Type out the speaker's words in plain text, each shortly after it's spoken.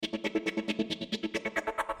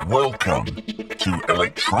Welcome to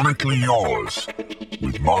Electronically Yours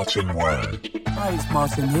with Martin Ware. Hi, it's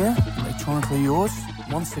Martin here, Electronically Yours,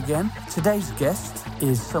 once again. Today's guest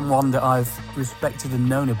is someone that I've respected and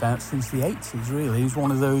known about since the 80s, really. He's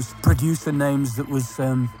one of those producer names that was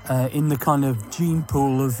in the kind of gene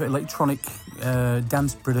pool of electronic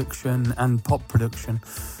dance production and pop production,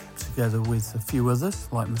 together with a few others,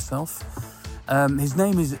 like myself. His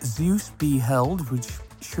name is Zeus Be Held, which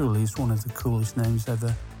surely is one of the coolest names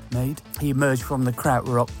ever made. He emerged from the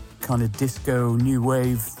krautrock kind of disco, new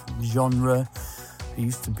wave genre. He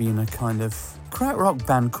used to be in a kind of krautrock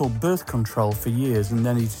band called Birth Control for years, and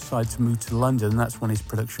then he decided to move to London, and that's when his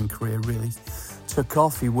production career really took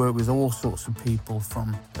off. He worked with all sorts of people,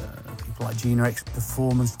 from people like Gina X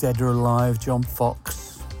Performance, Dead or Alive, John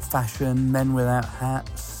Fox, Fashion, Men Without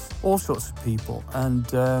Hats, all sorts of people, and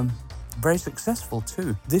very successful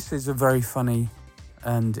too. This is a very funny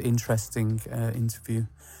and interesting interview.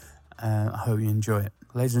 I hope you enjoy it.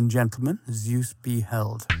 Ladies and gentlemen, Zeus Be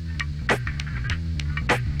Held.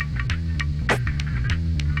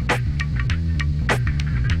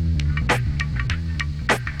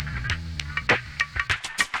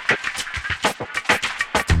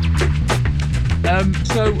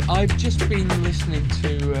 So I've just been listening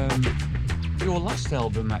to your last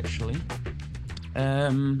album, actually.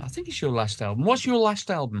 I think it's your last album. What's your last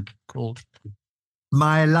album called?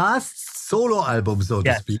 My last solo album, so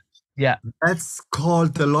to speak. Yeah. That's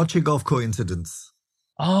called The Logic of Coincidence.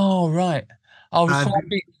 Oh, right. Oh, so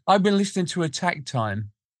I've been listening to Attack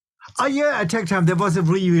Time. Oh, yeah, Attack Time. There was a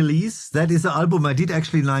re-release. That is an album I did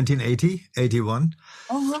actually in 1981.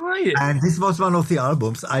 Oh, right. And this was one of the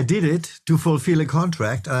albums. I did it to fulfill a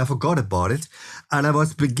contract, and I forgot about it. And I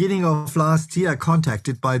was beginning of last year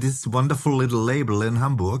contacted by this wonderful little label in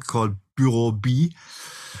Hamburg called Bureau B.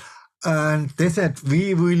 And they said,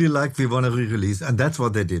 we really we want to re-release. And that's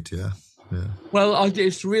what they did, yeah. Well,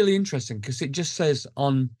 it's really interesting because it just says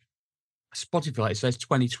on Spotify, it says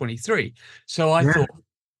 2023. So I thought,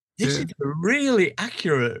 this is a really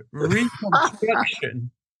accurate reconstruction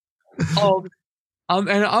of... and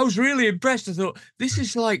I was really impressed. I thought, this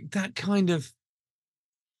is like that kind of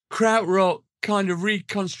krautrock kind of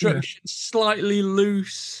reconstruction, slightly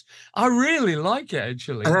loose. I really like it,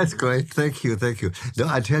 actually. That's great. Thank you. No,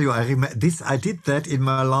 I tell you, I remember this. I did that in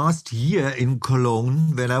my last year in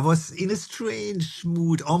Cologne when I was in a strange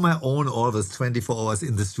mood on my own, always 24 hours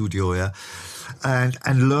in the studio, and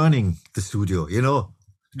learning the studio,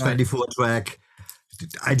 24 track.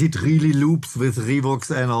 I did really loops with Revox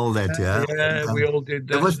and all that, we all did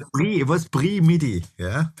that. It was pre-MIDI,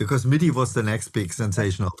 because MIDI was the next big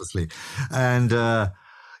sensation, obviously. And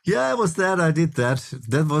it was that. I did that.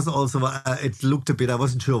 That was also, it looked a bit, I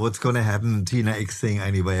wasn't sure what's going to happen. Tina X thing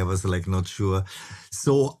anyway, I was not sure.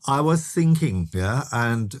 So I was thinking,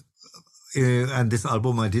 and this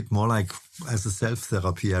album I did more like as a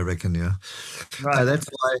self-therapy, I reckon, Right. That's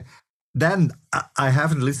why. Then I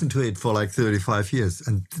haven't listened to it for 35 years,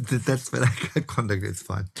 and that's when I got contact. It's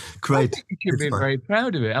fine. Great. I think you should be very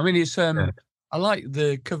proud of it. I mean, it's I like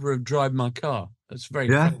the cover of Drive My Car. That's very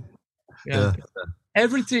cool. Yeah.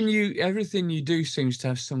 Everything you do seems to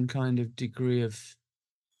have some kind of degree of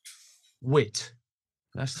wit.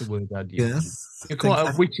 That's the word I'd use. Yes. You're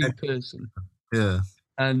quite a witty person. Yeah.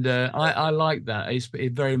 And I like that. It's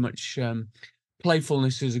very much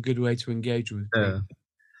playfulness is a good way to engage with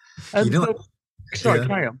people. Sorry,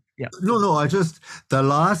 carry on. Yeah. No, the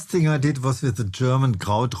last thing I did was with a German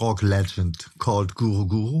krautrock legend called Guru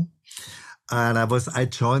Guru. And I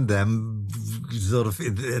joined them sort of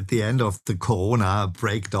at the end of the Corona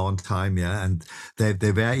breakdown time, and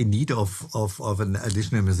they were in need of an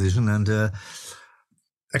additional musician, and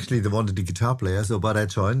actually they wanted a guitar player, but I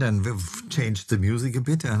joined and we've changed the music a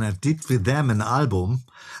bit, and I did with them an album,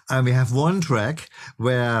 and we have one track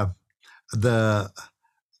where the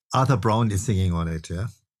Arthur Brown is singing on it, yeah.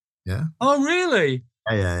 Oh, really?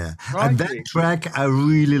 Yeah. Right. And that track I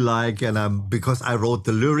really like, and because I wrote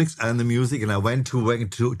the lyrics and the music, and I went to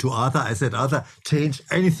Arthur. I said, Arthur, change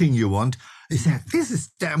anything you want. He said, this is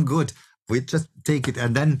damn good. We just take it,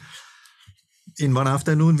 and then in one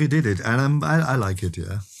afternoon we did it, and I like it,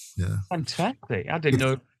 yeah. Fantastic! I didn't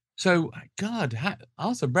know. So, God,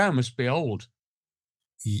 Arthur Brown must be old.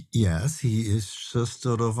 Yes, he is just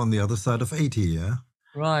sort of on the other side of 80, yeah.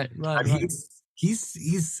 Right.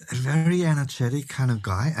 He's a very energetic kind of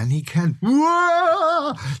guy, and he can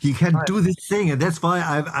do this thing, and that's why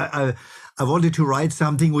I wanted to write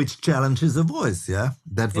something which challenges the voice.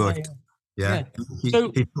 That worked. Yeah. He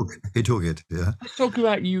took it. Yeah. Let's talk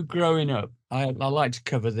about you growing up. I like to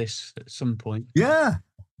cover this at some point. Yeah.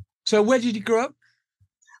 So where did you grow up?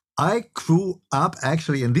 I grew up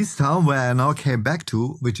actually in this town where I now came back to,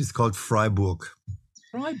 which is called Freiburg.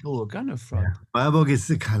 Freiburg, I know Freiburg. Freiburg is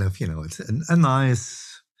a kind of, it's a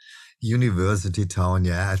nice university town.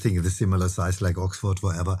 Yeah, I think it's a similar size like Oxford,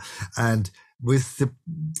 whatever. And with the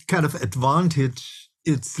kind of advantage,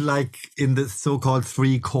 it's like in the so-called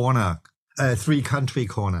three country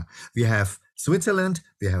corner. We have Switzerland,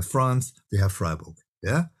 we have France, we have Freiburg.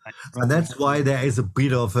 Yeah. And that's why there is a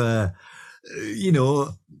bit of a,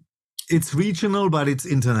 it's regional, but it's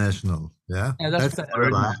international. Yeah. Yeah, that's fair,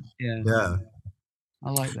 isn't it? Yeah. I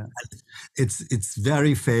like that. It's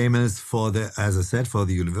very famous for as I said, for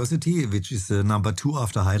the university, which is number 2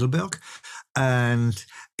 after Heidelberg. And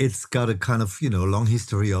it's got a kind of, long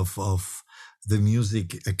history of the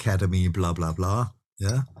music academy, blah, blah, blah.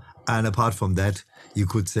 Yeah. And apart from that, you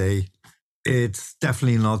could say it's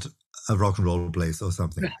definitely not a rock and roll place or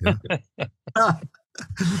something. Yeah?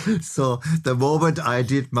 So the moment I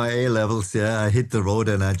did my A-levels, I hit the road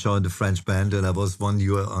and I joined a French band, and I was 1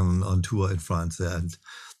 year on tour in France. And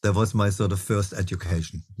that was my sort of first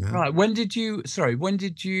education. Yeah? Right. What did you study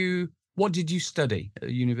at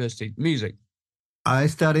university? Music? I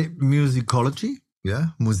studied musicology,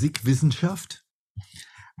 Musikwissenschaft,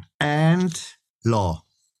 and law.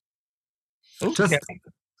 Okay.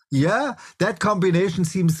 That combination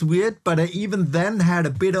seems weird, but I even then had a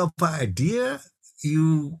bit of an idea.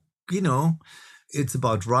 It's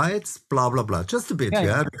about rights, blah, blah, blah. Just a bit,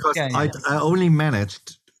 because I only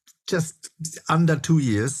managed just under 2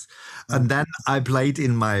 years. And then I played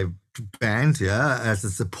in my band, as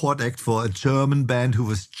a support act for a German band who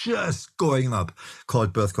was just going up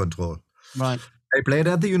called Birth Control. Right. I played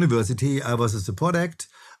at the university. I was a support act,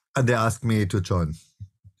 and they asked me to join.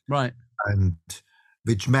 Right. And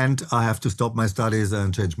which meant I have to stop my studies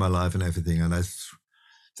and change my life and everything. And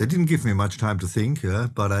they didn't give me much time to think,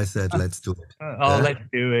 but I said, let's do it. Let's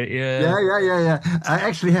do it, Yeah. I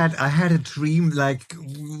actually had a dream, like,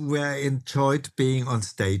 where I enjoyed being on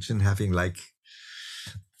stage and having, like,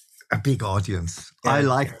 a big audience. Yeah. I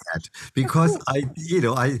like that because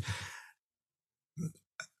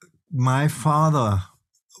my father,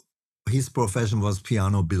 his profession was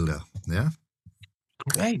piano builder. Yeah.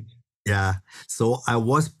 Great. Yeah, so I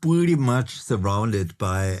was pretty much surrounded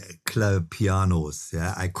by pianos.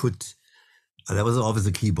 Yeah, there was always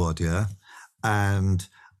a keyboard. Yeah, and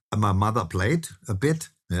my mother played a bit.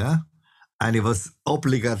 Yeah, and it was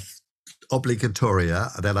obligatory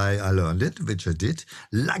that I learned it, which I did.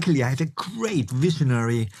 Luckily, I had a great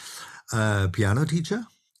visionary piano teacher,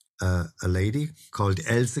 a lady called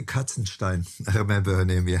Else Katzenstein. I remember her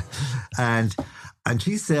name. Yeah, and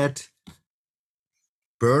she said,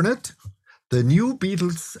 Bernard, the new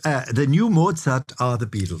Mozart are the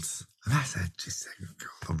Beatles. And I said, just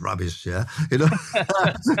rubbish, yeah.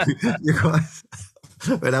 Because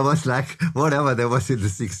when I was like, whatever, that was in the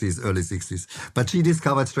 60s, early 60s. But she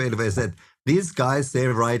discovered straight away, said, these guys, they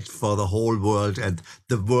write for the whole world and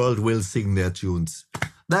the world will sing their tunes.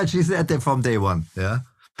 That she said that from day one, yeah.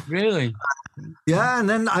 Really? Yeah, and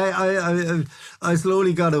then I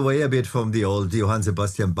slowly got away a bit from the old Johann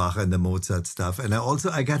Sebastian Bach and the Mozart stuff. And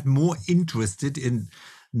I got more interested in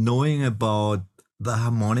knowing about the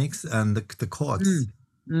harmonics and the chords.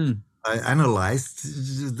 I analyzed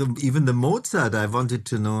even the Mozart. I wanted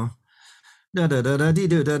to know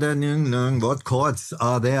what chords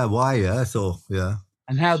are there, why, yeah. So, yeah.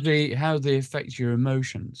 And how they affect your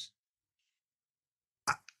emotions.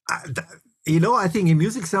 I think in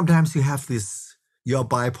music sometimes you have you're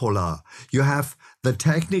bipolar. You have the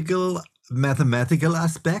technical, mathematical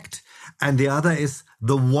aspect, and the other is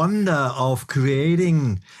the wonder of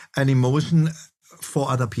creating an emotion for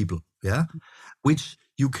other people, yeah? Which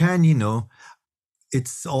you can,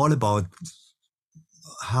 it's all about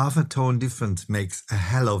half a tone difference makes a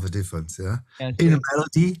hell of a difference, yeah? In a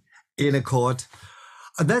melody, in a chord.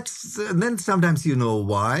 And then sometimes you know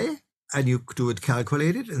why, and you do it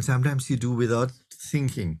calculated, and sometimes you do without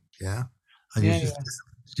thinking, yeah? And you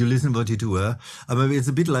listen what you do, I mean, it's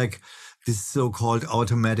a bit like this so-called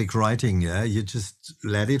automatic writing, yeah? You just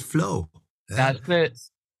let it flow. Yeah? That's it.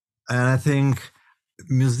 And I think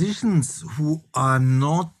musicians who are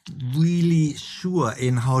not really sure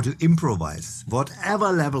in how to improvise,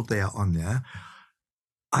 whatever level they are on, yeah?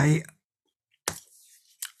 I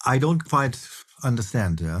don't quite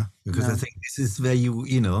understand, yeah, because I think this is where you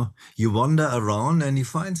wander around and you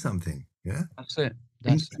find something, yeah. That's it.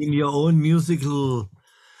 In your own musical,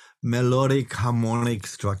 melodic, harmonic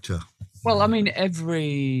structure. Well, I mean, as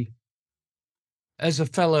a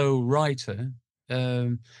fellow writer,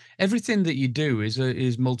 everything that you do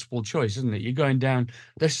is multiple choice, isn't it? You're going down.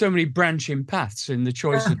 There's so many branching paths in the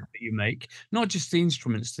choices that you make, not just the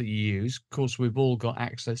instruments that you use. Of course, we've all got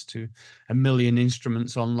access to a million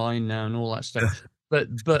instruments online now and all that stuff. But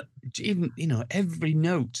even every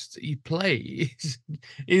note that you play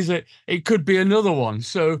it could be another one.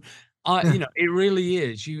 So it really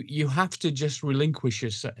is. You have to just relinquish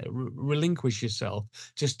yourself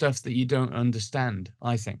to stuff that you don't understand,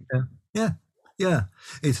 I think. Yeah,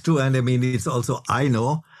 it's true. And I mean, it's also, I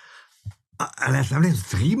know, and I sometimes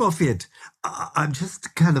dream of it. I'm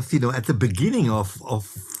just kind of, at the beginning of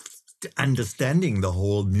understanding the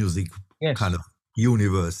whole music kind of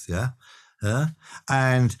universe.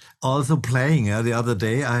 And also playing. The other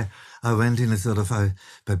day, I went in a sort of,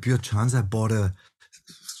 by pure chance, I bought a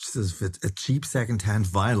cheap second-hand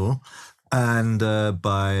vinyl and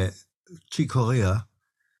by Chick Corea,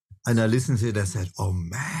 and I listened to it. I said, "Oh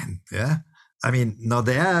man, I mean, now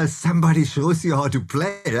there somebody shows you how to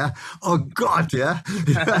play, Oh God,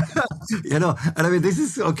 and I mean, this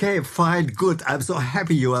is okay, fine, good. I'm so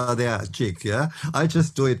happy you are there, Chick. I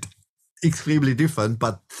just do it extremely different,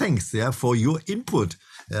 but thanks, for your input.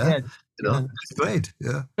 It's great.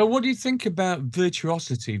 Yeah. So, what do you think about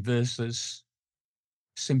virtuosity versus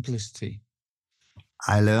simplicity?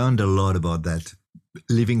 I learned a lot about that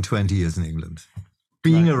living 20 years in England,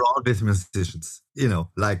 being around with musicians,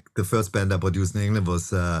 like the first band I produced in England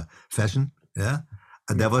was Fashion.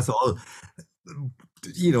 And that was all,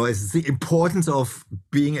 it's the importance of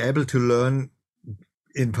being able to learn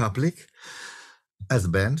in public as a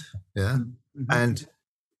band. And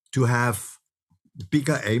to have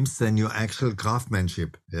bigger aims than your actual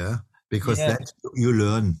craftsmanship. Because that you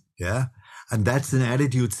learn. And that's an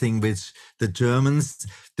attitude thing which the Germans,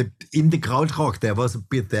 in the krautrock, there was a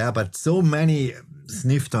bit there, but so many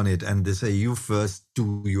sniffed on it. And they say, you first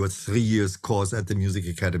do your 3 years course at the Music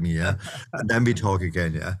Academy, and then we talk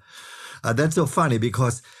again, that's so funny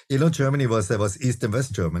because, Germany there was East and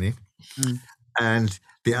West Germany. And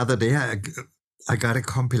the other day, I got a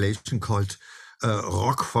compilation called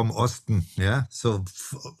Rock vom Osten, So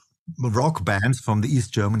rock bands from the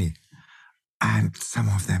East Germany. And some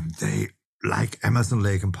of them, they like Emerson,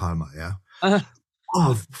 Lake and Palmer,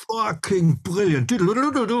 Oh, fucking brilliant. And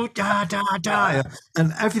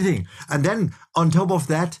everything. And then on top of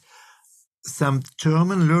that, some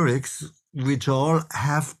German lyrics, which all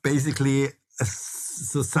have basically a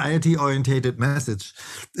society-orientated message.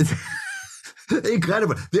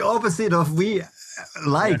 Incredible. The opposite of we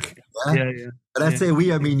like. And I say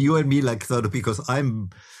we, I mean you and me, like sort of, because I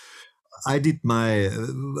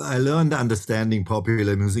learned understanding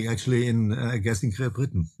popular music actually in, I guess, in Great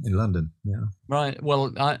Britain, in London. Right.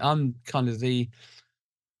 Well, I'm kind of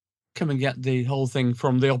coming at the whole thing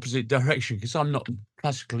from the opposite direction because I'm not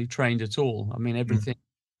classically trained at all. I mean, everything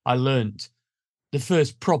I learnt, the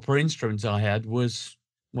first proper instrument I had was,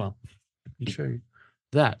 well, let me show you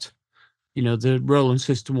that, the Roland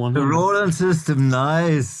System 100. The Roland System,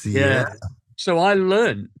 nice. Yeah. So I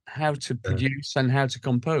learned how to produce and how to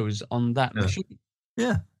compose on that machine.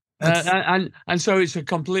 And so it's a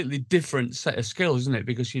completely different set of skills, isn't it?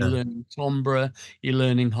 Because you're learning timbre, you're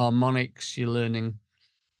learning harmonics, you're learning.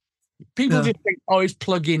 People just think, oh, it's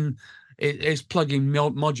plugging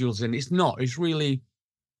modules in. It's not. It's really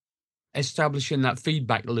establishing that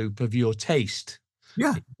feedback loop of your taste.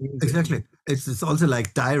 Yeah, exactly. It's also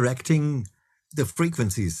like directing the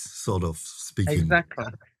frequencies, sort of speaking. Exactly.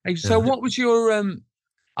 So what was your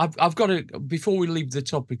I've got to, before we leave the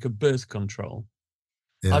topic of birth control,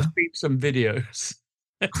 I've seen some videos.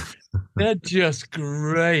 They're just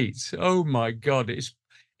great. Oh my God, it's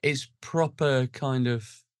proper kind of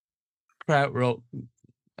krautrock.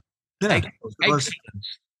 Excellent.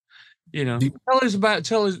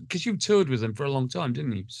 Tell us because you toured with them for a long time,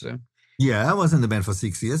 didn't you? So I was in the band for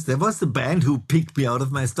 6 years. There was the band who picked me out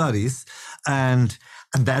of my studies, and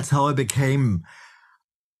that's how I became.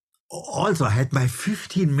 Also, I had my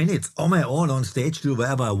 15 minutes on my own on stage to do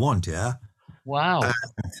wherever I want, Wow.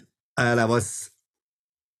 And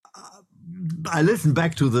I listened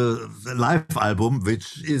back to the live album,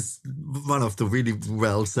 which is one of the really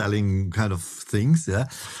well-selling kind of things,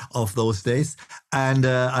 of those days. And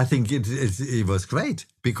I think it was great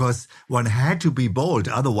because one had to be bold,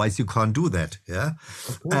 otherwise you can't do that,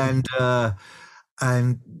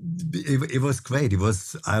 And it was great. It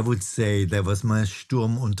was, I would say, there was my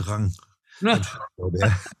Sturm und Drang.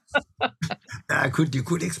 You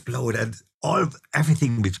could explode and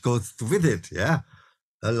everything which goes with it.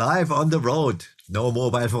 Live on the road, no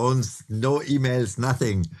mobile phones, no emails,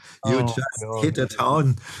 nothing. You hit a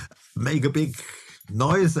town, make a big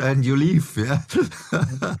noise and you leave. Yeah.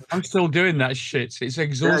 I'm still doing that shit. It's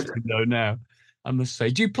exhausting though now, I must say.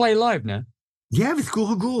 Do you play live now? Yeah, with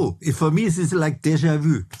Guru Guru. For me, it's like deja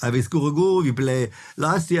vu. With Guru Guru, we play.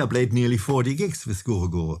 Last year, I played nearly 40 gigs with Guru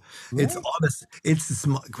Guru. Right. It's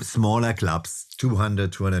smaller clubs,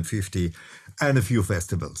 200, 250, and a few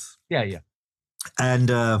festivals. Yeah. And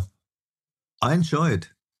I enjoy it.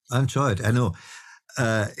 I know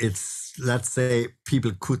it's, let's say,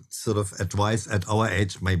 people could sort of advise at our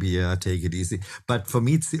age, maybe take it easy. But for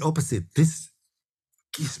me, it's the opposite. This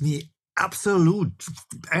gives me absolute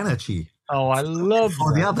energy. Oh, I love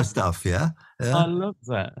all that. the other stuff. Yeah. I love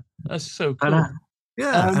that. That's so cool.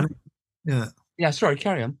 Yeah. Sorry,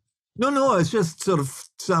 carry on. No. It's just sort of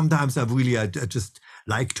sometimes I just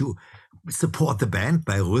like to support the band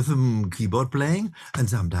by rhythm keyboard playing, and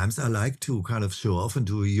sometimes I like to kind of show off and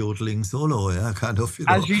do a yodeling solo. Yeah, kind of.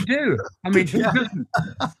 As you do. I mean, who doesn't?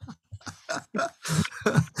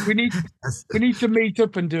 We need to meet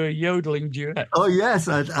up and do a yodeling duet. Oh yes,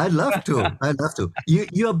 I'd love to. I'd love to.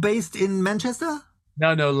 You're based in Manchester?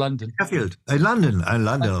 No, London. Sheffield. London,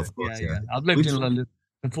 of course. Yeah. I've lived in London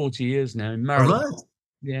for 40 years now, in Maryland. Right.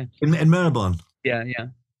 Yeah. In Melbourne. Yeah.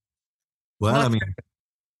 Well, I mean,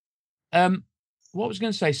 what was I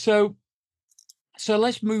going to say? So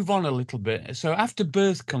let's move on a little bit. So after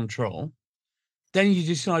Birth Control, then you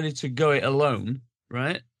decided to go it alone,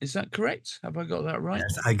 right? Is that correct? Have I got that right?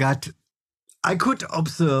 Yes, I could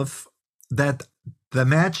observe that the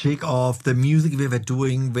magic of the music we were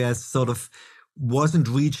doing wasn't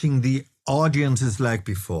reaching the audiences like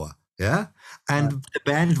before. Yeah. And the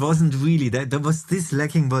band wasn't really, there was this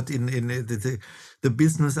lacking, but in the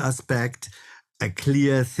business aspect, a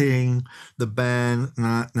clear thing, the band,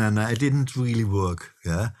 no, it didn't really work.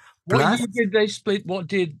 Yeah. What year did they split?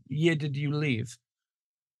 What year did you leave?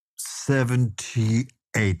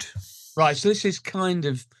 78. Right. So this is kind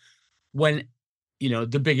of when,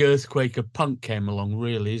 the big earthquake of punk came along,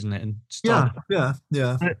 really, isn't it? And yeah. The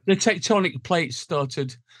tectonic plates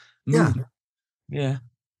started moving. Yeah.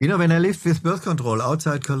 When I lived with Birth Control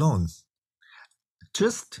outside Cologne,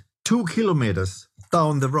 just 2 kilometers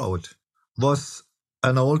down the road was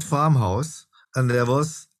an old farmhouse, and there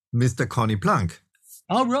was Mr. Conny Plank.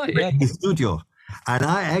 Oh, right, yeah. In the studio. And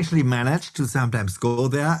I actually managed to sometimes go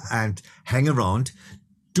there and hang around,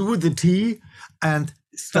 do the tea, and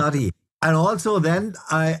study. And also then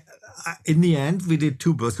I in the end, we did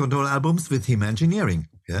 2 Birth Control albums with him engineering.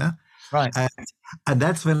 Yeah. Right. And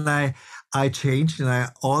that's when I changed, and I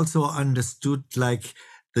also understood like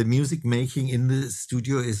the music making in the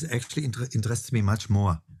studio is actually interests me much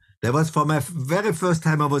more. That was for my very first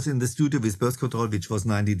time I was in the studio with Birth Control, which was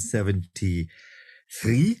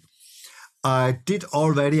 1973. I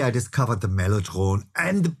discovered the mellotron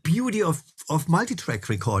and the beauty of multi-track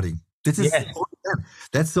recording.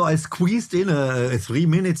 That's so I squeezed in a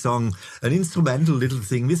 3-minute song, an instrumental little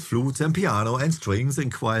thing with flutes and piano and strings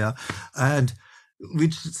and choir, and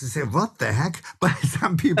which say, what the heck? But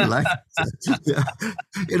some people like,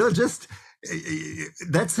 just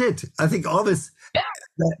that's it. I think always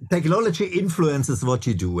technology influences what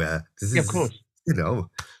you do. Of course.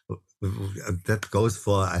 That goes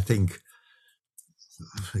for, I think,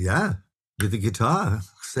 with the guitar,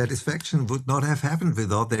 satisfaction would not have happened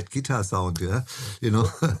without that guitar sound. Yeah.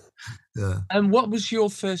 And what was your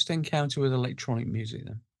first encounter with electronic music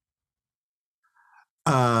then?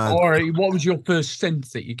 Or what was your first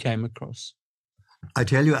synth that you came across? I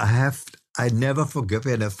tell you, I never forget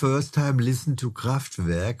when I first time listened to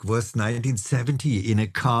Kraftwerk was 1970 in a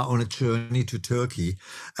car on a journey to Turkey.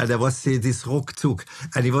 And there was this Ruckzuck,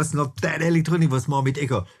 and it was not that electronic, it was more with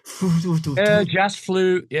echo. Jazz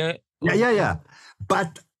flute, yeah. Yeah.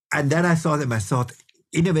 And then I saw them, I thought,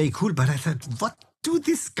 in a way cool, but I thought, what do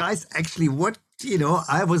these guys actually,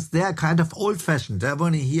 I was there kind of old fashioned. I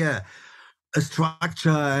want to hear a structure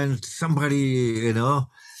and somebody,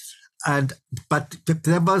 but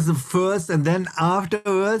that was the first, and then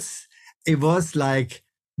afterwards, it was like,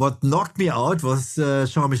 what knocked me out was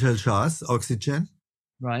Jean-Michel Jarre's Oxygen.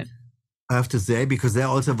 Right. I have to say, because I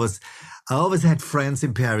always had friends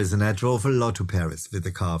in Paris, and I drove a lot to Paris with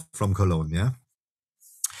the car from Cologne, yeah?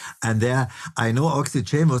 And there, I know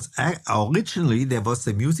Oxygen was, originally, there was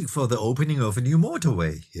the music for the opening of a new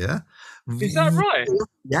motorway, yeah? Is that right?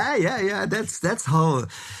 Yeah. That's how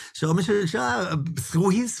Jean-Michel Jarre, through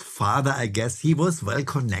his father, I guess, he was well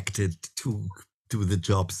connected to the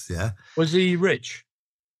jobs, yeah? Was he rich?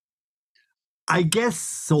 I guess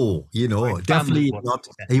so, definitely not.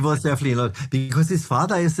 He was definitely not, because his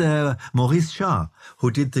father is Maurice Jarre,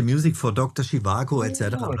 who did the music for Dr. Zhivago,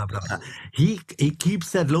 etc. Blah, blah, blah. He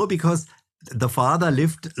keeps that low because the father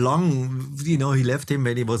lived long, he left him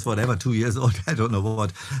when he was whatever, 2 years old, I don't know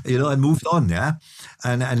what, and moved on, yeah,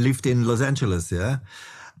 and lived in Los Angeles, yeah.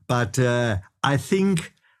 But I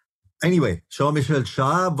think, anyway, Jean-Michel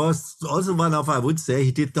Jarre was also one of, I would say,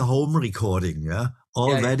 he did the home recording, yeah,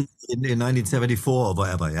 already in 1974 or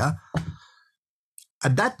whatever, yeah.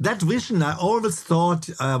 And that vision, I always thought,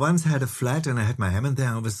 I once had a flat and I had my Hammond there,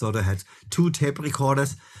 I always thought I had 2 tape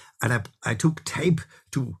recorders, and I took tape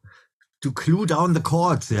to glue down the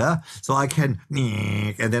chords, yeah, so I can,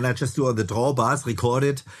 and then I just do on the drawbars, record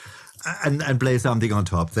it, and play something on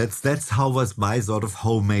top. That's how was my sort of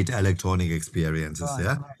homemade electronic experiences,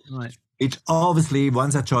 yeah. Right. It obviously,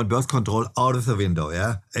 once I joined Birth Control, out of the window,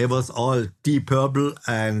 yeah. It was all Deep Purple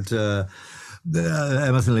and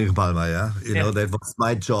Emerson, Lake and Palmer, yeah. That was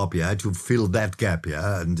my job, yeah, to fill that gap,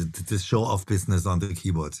 yeah, and to show off business on the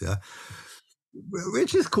keyboards, yeah,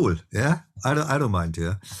 which is cool, yeah. I don't mind,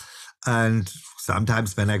 yeah. And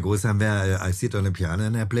sometimes when I go somewhere, I sit on a piano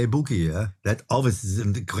and I play boogie, yeah. That always is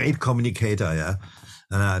a great communicator, yeah.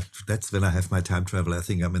 And that's when I have my time travel. I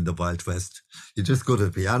think I'm in the Wild West. You just go to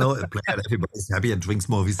the piano and play, and everybody's happy and drinks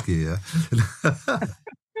more whiskey, yeah.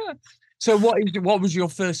 So what was your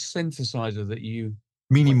first synthesizer that you...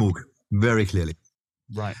 Mini Moog, very clearly.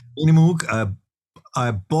 Right. Mini Moog,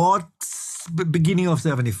 I bought beginning of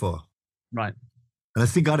 74. Right. And I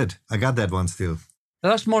still got it. I got that one still.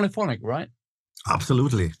 That's monophonic, right?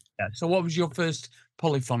 Absolutely. Yeah. So what was your first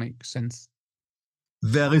polyphonic synth?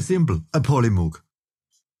 Very simple. A Polymoog.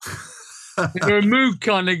 You're a Moog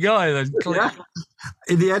kind of guy then. Yeah.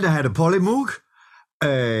 In the end, I had a Polymoog,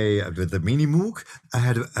 with the Mini Moog. I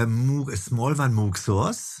had a Moog, a small one, Moog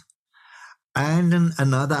Source. And then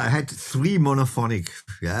another, I had 3 monophonic,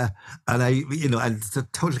 yeah. And and it's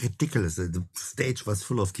totally ridiculous. The stage was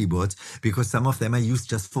full of keyboards because some of them I used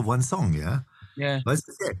just for one song, yeah. Yeah. But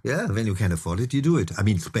yeah, when you can afford it, you do it. I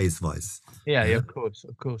mean, space-wise. Yeah, of course.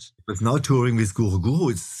 But now touring with Guru Guru,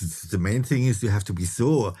 it's the main thing is you have to be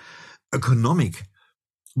so economic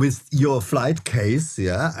with your flight case,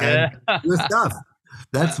 and your stuff.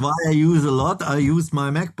 That's why I use a lot. I use my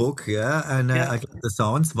MacBook, and I get the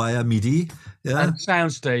sounds via MIDI, and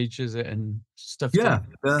soundstage, is it, and stuff. Yeah,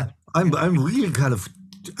 I'm really kind of.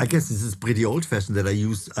 I guess this is pretty old-fashioned that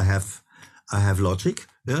I have Logic,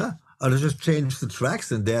 and I just change the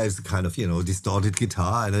tracks, and there is a kind of distorted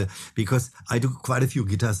guitar, and because I do quite a few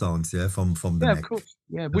guitar sounds, from the Mac. Of course,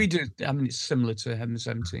 we do. I mean, it's similar to Heaven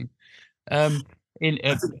 17.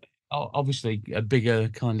 Obviously a bigger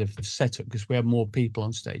kind of setup because we have more people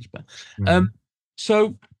on stage. But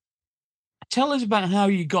so tell us about how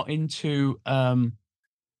you got into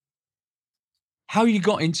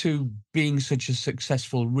being such a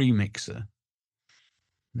successful remixer.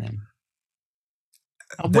 Then,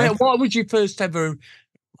 what was your first ever?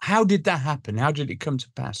 How did that happen? How did it come to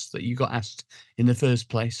pass that you got asked in the first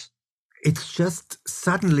place? It's just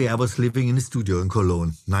suddenly I was living in a studio in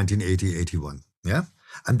Cologne, 1980-81. Yeah.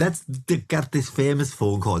 And they got this famous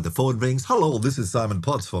phone call. The phone rings. Hello, this is Simon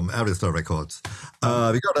Potts from Arista Records. We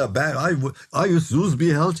got a band. Are you Zeus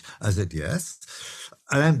Beheld? I said, yes.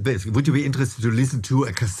 And then basically, would you be interested to listen to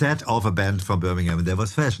a cassette of a band from Birmingham? And there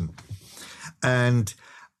was Fashion. And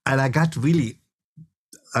I got really,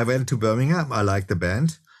 I went to Birmingham. I liked the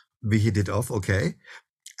band. We hit it off, okay.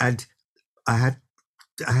 And I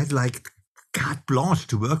had like carte blanche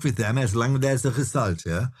to work with them as long as there's a result,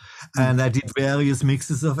 And I did various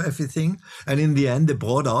mixes of everything. And in the end, they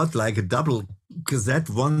brought out like a double cassette,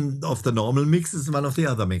 one of the normal mixes, one of the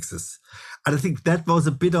other mixes. And I think that was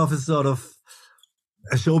a bit of a sort of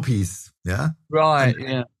a showpiece, Right,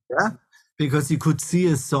 Yeah. Because you could see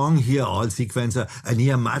a song, hear all sequencer, and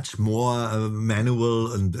hear much more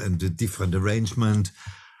manual and a different arrangement.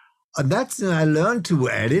 And that's, I learned to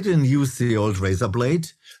edit and use the old razor blade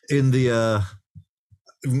in the,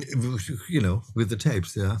 with the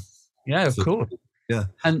tapes, Yeah, of course. Yeah.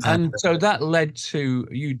 And so that led to,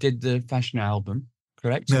 you did the Fashion album,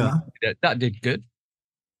 correct? Yeah. That did good.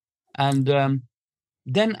 And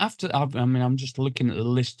then after, I'm just looking at the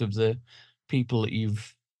list of the people that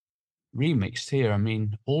you've remixed here. I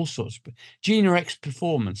mean, all sorts. Gina X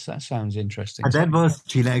Performance, that sounds interesting. And that was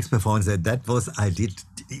Gina X Performance.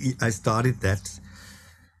 I started that.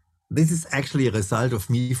 This is actually a result of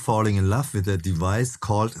me falling in love with a device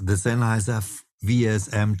called the Sennheiser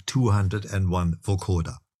VSM 201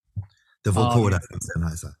 vocoder. The vocoder from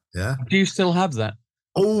Sennheiser. Yeah. Do you still have that?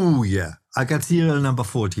 Oh yeah, I got serial number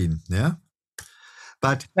 14. Yeah,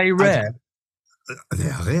 but they rare. They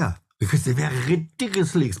are rare because they were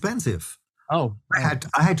ridiculously expensive. I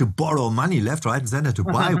had to borrow money left, right, and center to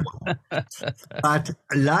buy one. But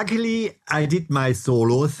luckily, I did my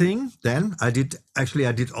solo thing. Then I did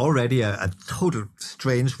already a total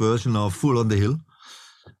strange version of "Fool on the Hill."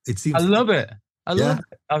 It seems. I love it. I love it.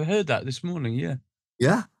 I've heard that this morning. Yeah.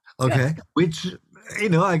 Yeah. Okay. Yeah. Which,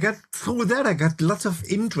 I got through that. I got lots of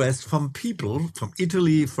interest from people from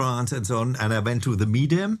Italy, France, and so on. And I went to the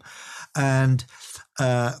Medium, and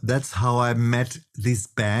that's how I met this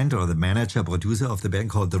band, or the manager, producer of the band,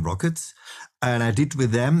 called the Rockets. And I did with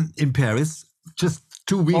them in Paris just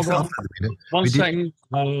 2 weeks after. One second.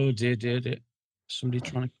 Oh, dear. Somebody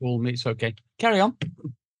trying to call me. It's okay. Carry on.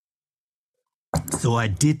 So I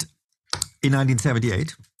did in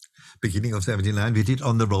 1978, beginning of 79, we did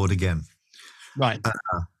On the Road Again. Right.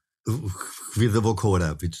 With the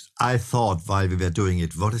vocoder, which I thought while we were doing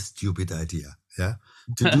it, what a stupid idea. Yeah.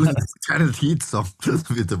 To do this kind of heat song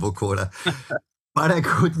with the vocoder. But I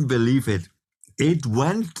couldn't believe it. It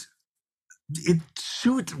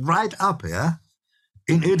shoot right up, yeah,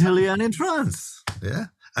 in Italy and in France. Yeah.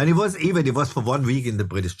 And it was for 1 week in the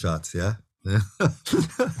British charts, yeah.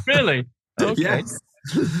 Really? Okay. Yes.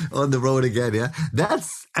 On the Road Again, yeah.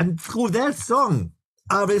 And through that song,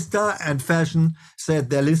 Arista and Fashion said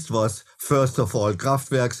their list was, first of all,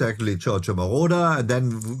 Kraftwerk, secondly, Giorgio Moroder, and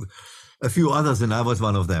then a few others, and I was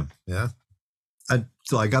one of them, yeah. And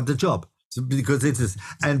so I got the job. So because it is,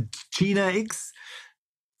 and Gina X,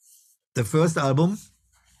 the first album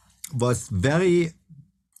was very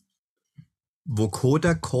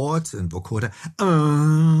vocoder chords and vocoder,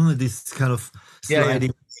 this kind of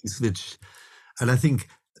sliding things, and I think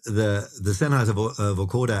the Sennheiser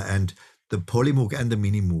vocoder and the Polymoog and the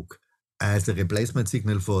Minimoog as a replacement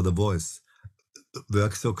signal for the voice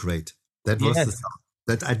works so great. That was the sound.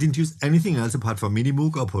 That I didn't use anything else apart from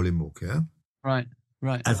Minimoog or Polymoog, yeah? Right.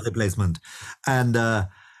 As replacement. And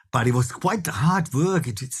but it was quite hard work.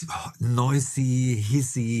 It's noisy,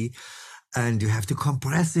 hissy, and you have to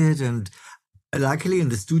compress it. And luckily in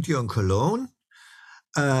the studio in Cologne,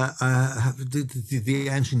 the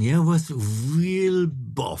engineer was real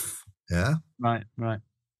buff. Yeah. Right.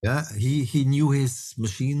 Yeah. He knew his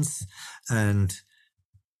machines, and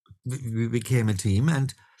we became a team.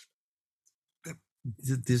 And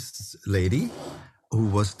this lady who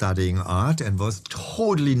was studying art and was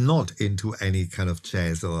totally not into any kind of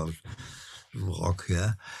jazz or rock,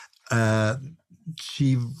 yeah,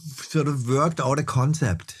 she sort of worked out a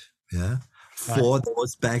concept, yeah, for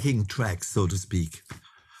those backing tracks, so to speak.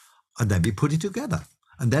 And then we put it together.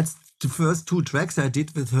 And that's the first 2 tracks I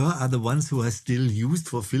did with her are the ones who are still used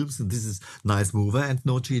for films. And this is Nice Mover and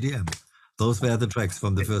No GDM. Those were the tracks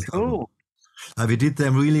from the first album. And we did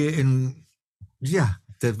them really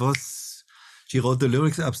that was... She wrote the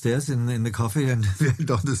lyrics upstairs in the coffee, and we went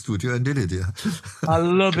down the studio and did it, yeah. I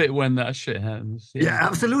love it when that shit happens. Yeah,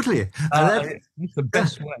 absolutely. It's the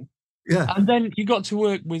best way. Yeah. And then you got to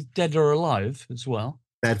work with Dead or Alive as well.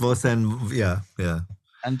 That was then, yeah.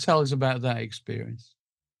 And tell us about that experience.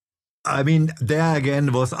 I mean, there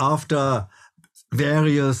again was after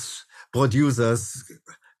various producers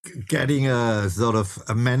getting a sort of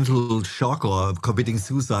a mental shock or committing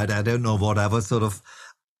suicide. I don't know what. I was sort of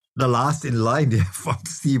the last in line from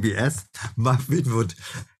CBS. Muffin would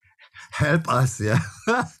help us, yeah.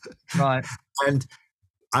 Right. And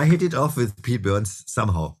I hit it off with Pete Burns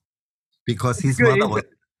somehow, because his mother was...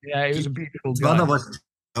 Yeah, he was a beautiful his guy. mother was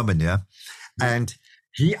German, yeah. And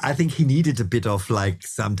I think he needed a bit of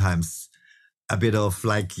sometimes a bit of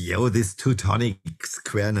this Teutonic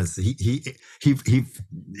squareness. He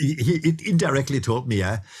indirectly told me,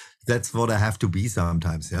 yeah, that's what I have to be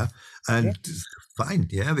sometimes, yeah. And fine,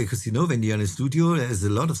 yeah, because when you're in a studio, there's a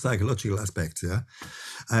lot of psychological aspects, yeah.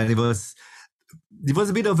 And it was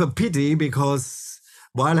a bit of a pity, because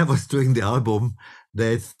while I was doing the album,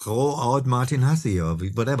 they throw out Martin Hussey or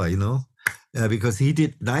whatever, because he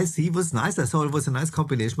did nice. He was nice. I thought it was a nice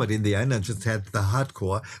combination, but in the end, I just had the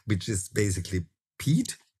hardcore, which is basically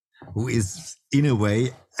Pete, who is in a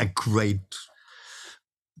way a great,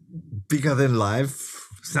 bigger than life,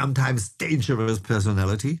 sometimes dangerous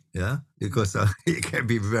personality, yeah, because it can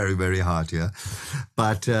be very, very hard, yeah.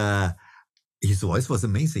 But his voice was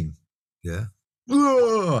amazing, yeah.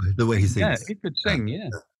 The way he sings. Yeah, he could sing, yeah.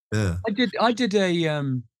 Yeah. I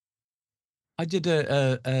did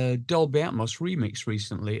a Dolby Atmos remix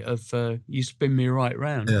recently of "You Spin Me Right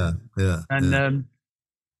Round." Yeah. And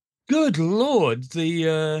good Lord,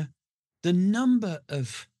 the number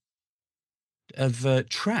of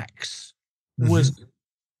tracks was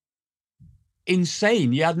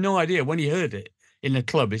insane. You had no idea when you heard it in the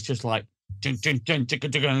club. It's just like ding, ding, ding, ding,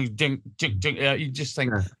 ding, ding, ding, ding. You just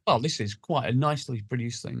think, oh, this is quite a nicely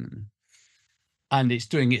produced thing. and it's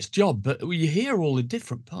doing its job. But you hear all the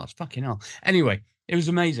different parts. Fucking hell. Anyway, it was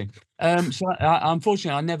amazing. So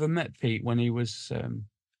unfortunately, I never met Pete when he was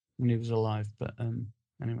alive. But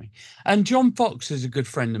anyway, and John Fox is a good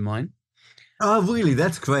friend of mine. Oh, really?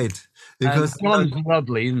 That's great. Because John's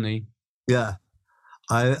lovely, isn't he? Yeah.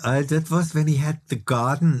 I that was when he had the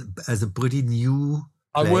garden as a pretty new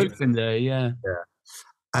place. I worked in there, yeah.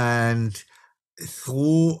 And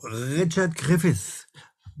through Richard Griffith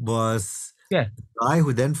was the guy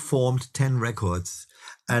who then formed 10 Records.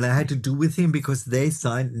 And I had to do with him because they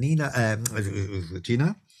signed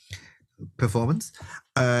Gina Performance.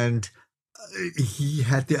 And he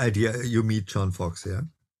had the idea, you meet John Fox, yeah?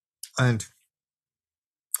 And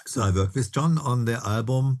so I worked with John on the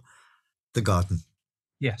album The Garden.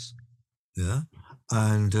 Yes. Yeah.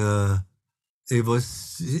 And it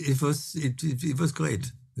was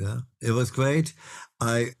great. Yeah. It was great.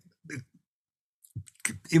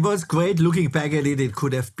 It was great looking back at it. It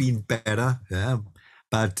could have been better. Yeah.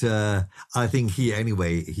 But I think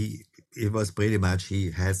it was pretty much,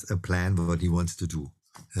 he has a plan for what he wants to do.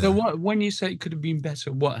 Yeah. So when you say it could have been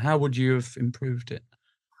better, how would you have improved it?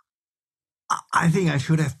 I think I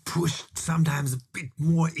should have pushed sometimes a bit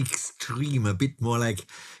more extreme, a bit more like,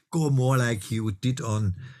 go more like you did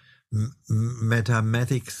on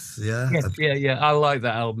Mathematics. Yeah. Yes, yeah. I like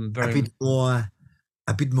that album very much.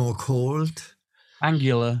 A bit more cold.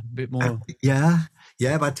 Angular, a bit more. Yeah.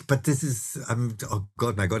 But this is, oh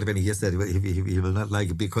God, my God, when he hears that, he will not like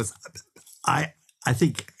it, because I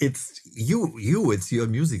think it's it's your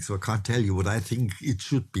music, so I can't tell you what I think it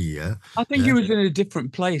should be. Yeah. I think he was in a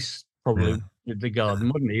different place, probably, with The Garden,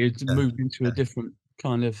 wasn't he? He'd moved into a different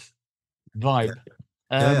kind of vibe.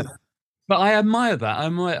 But I admire that. I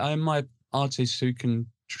admire artists who can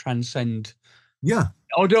transcend. Yeah.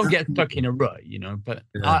 Or don't get stuck in a rut, But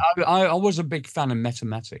I was a big fan of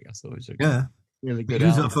Metamatic. I thought it was a really good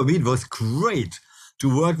album. For me, it was great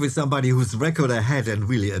to work with somebody whose record I had and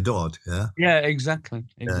really adored. Yeah. Yeah, exactly.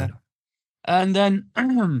 And then,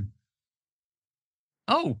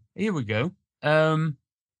 here we go.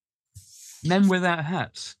 Men Without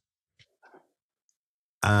Hats.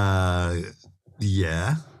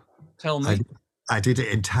 Yeah. Tell me. I did an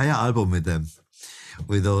entire album with them,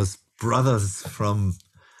 with those brothers from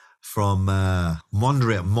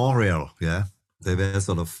Montreal. Yeah, they were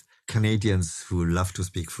sort of Canadians who love to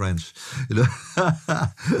speak French.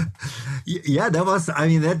 Yeah, that was.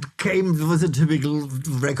 It was a typical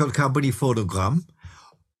record company, Phonogram,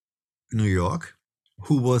 New York,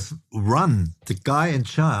 who was run. The guy in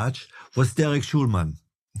charge was Derek Schulman.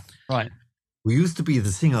 Right. Who used to be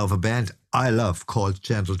the singer of a band I love called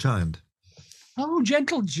Gentle Giant. Oh,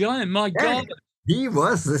 Gentle Giant, my God. He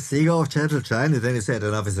was the singer of Gentle Giant, and then he said,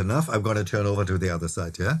 enough is enough, I'm going to turn over to the other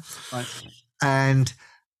side, yeah? Right. And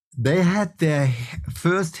they had their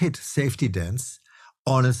first hit, Safety Dance,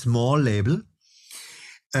 on a small label,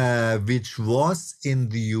 which was in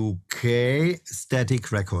the UK,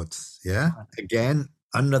 Static Records, yeah? Right. Again,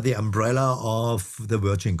 under the umbrella of the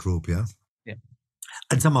Virgin Group, yeah? Yeah.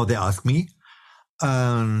 And somehow they asked me,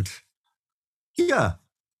 and we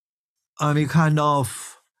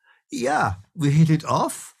hit it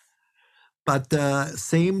off, but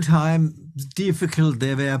same time difficult.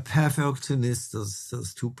 They were perfectionists,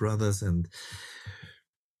 those two brothers, and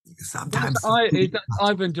sometimes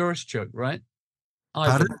Ivan Doroschuk, right?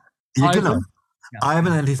 Ivan.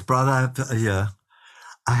 Ivan and his brother. Yeah,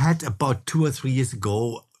 I had about 2 or 3 years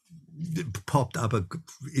ago popped up a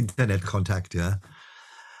internet contact. Yeah.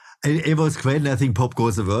 It was great, and I think Pop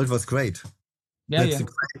Goes the World was great. It's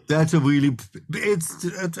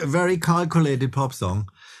a very calculated pop song,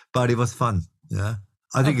 but it was fun. Yeah,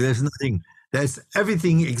 I think there's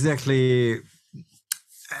everything exactly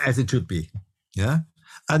as it should be. Yeah,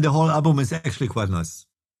 and the whole album is actually quite nice.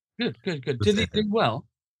 Good. Did it do well?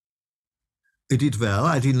 It did well.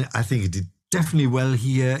 I think it did definitely well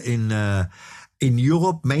here in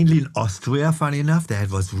Europe, mainly in Austria, funny enough.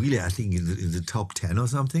 That was really, I think, in the top 10 or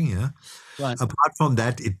something, yeah. Right. Apart from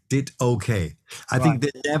that, it did okay. I think they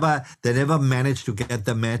never managed to get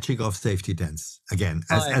the magic of Safety Dance again.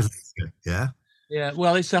 Yeah. Yeah,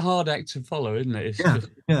 well, it's a hard act to follow, isn't it?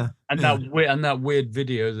 That weird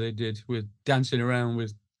video they did with dancing around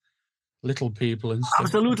with little people and stuff.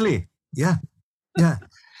 Absolutely, yeah.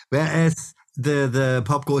 Whereas the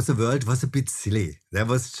Pop Goes the World was a bit silly. That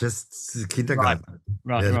was just kindergarten.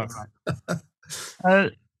 Right.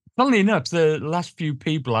 Funnily enough, the last few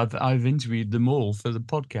people I've interviewed them all for the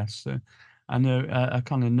podcast, so I know I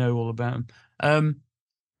kind of know all about them.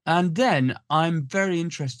 And then I'm very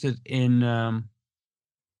interested in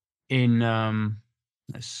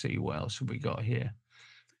let's see, what else have we got here?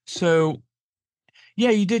 So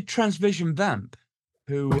Yeah, you did Transvision Vamp,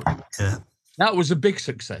 who that was a big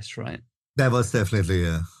success, right? That was definitely,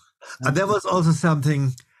 and there was also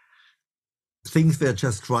something, things were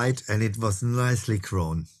just right, and it was nicely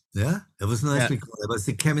grown. Yeah, it was nicely grown. There was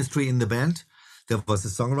the chemistry in the band. There was a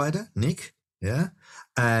songwriter, Nick,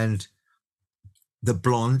 and the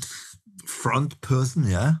blonde front person,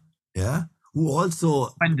 who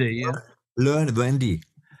also Wendy, learned Wendy.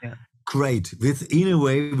 Yeah. Great, in a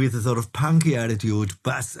way, with a sort of punky attitude,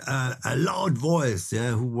 but a loud voice,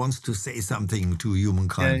 who wants to say something to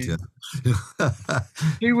humankind.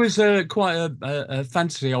 He was quite a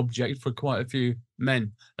fantasy object for quite a few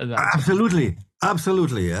men at that time.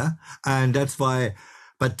 Absolutely, yeah. And that's why,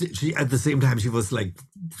 but she, at the same time, she was like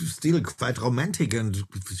still quite romantic, and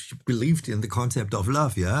she believed in the concept of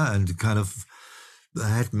love, and kind of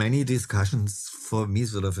had many discussions. For me,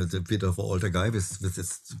 sort of a bit of an older guy with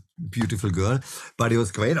this beautiful girl, but it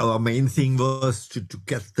was great. Our main thing was to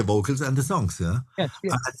get the vocals and the songs. Yes.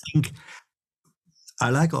 I think I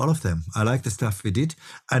like all of them. I like the stuff we did.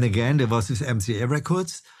 And again, there was this MCA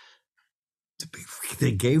Records.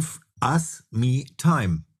 They gave me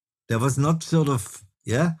time. There was not sort of,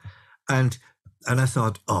 and I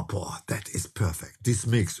thought, oh boy, that is perfect. This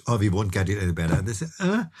mix, we won't get it any better. And they said,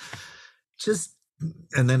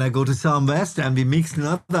 and then I go to Sound West and we mixed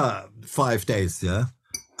another 5 days, and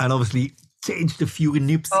obviously changed a few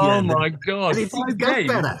nips here. Oh my God. And it got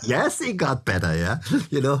better. Yes, it got better,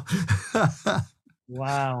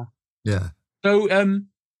 Wow. Yeah. So, do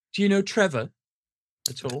you know Trevor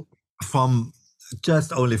at all?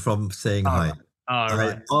 Only from saying hi.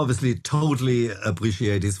 Right. I obviously totally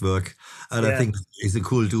appreciate his work, and I think he's a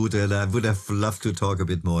cool dude, and I would have loved to talk a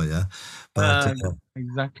bit more, But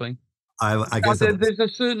exactly. I guess there's a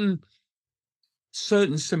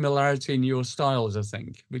certain similarity in your styles, I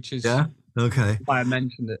think, which is okay. Why I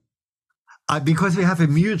mentioned it. Because we have a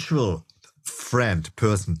mutual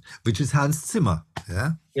person, which is Hans Zimmer.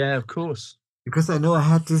 Yeah, of course. Because I know I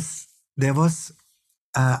had this. There was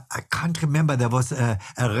I can't remember. There was a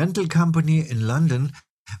rental company in London,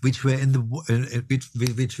 which were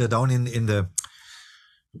which were down in the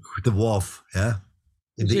wharf.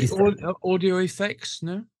 In the audio effects,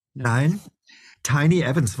 no? Nine. Tiny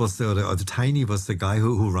Evans was the Tiny was the guy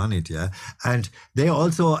who ran it, and they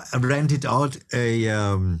also rented out a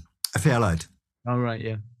Fairlight. All right,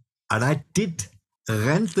 yeah. And I did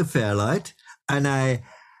rent the Fairlight, and I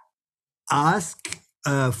asked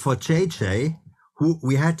for JJ, who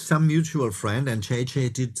we had some mutual friend, and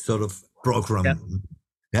JJ did sort of program.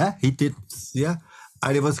 Yeah, he did. Yeah,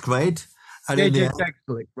 and it was great. And JJ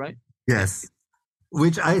Textlick, right? Yes.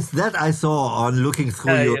 Which I saw on looking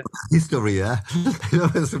through your history,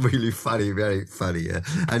 It was really funny, very funny,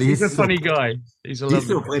 And he's a funny guy. He's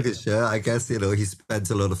so British, I guess, he spends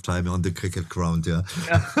a lot of time on the cricket ground,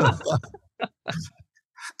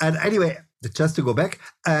 And anyway, just to go back,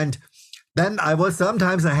 and then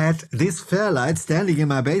sometimes I had this Fairlight standing in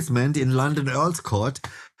my basement in London Earl's Court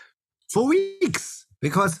for weeks.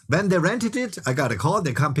 Because when they rented it, I got a call,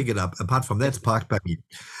 they come pick it up. Apart from that, it's parked by me.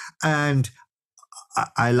 And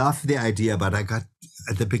I love the idea, but I got,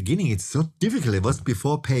 at the beginning, it's so difficult. It was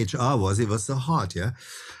before PHR it was so hard,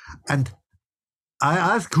 And I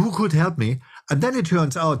asked who could help me. And then it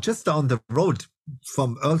turns out just down the road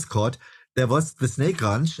from Earl's Court, there was the Snake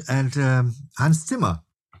Ranch and Hans Zimmer.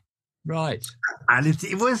 Right. And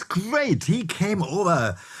it was great. He came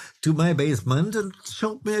over to my basement and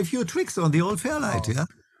showed me a few tricks on the old Fairlight,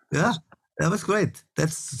 Yeah. That was great. I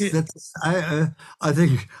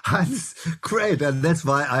think Hans great, and that's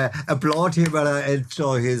why I applaud him and I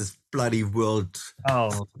enjoy his bloody world.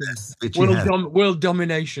 World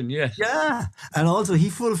domination, yes. Yeah, and also he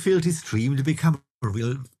fulfilled his dream to become a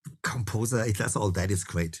real composer. That's all. That is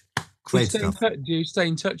great. Great stuff. Do you stay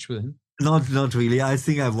in touch with him? Not really. I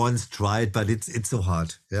think I once tried, but it's so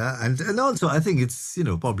hard. And also I think it's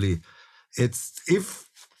probably it's if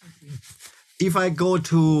I go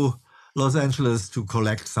to Los Angeles to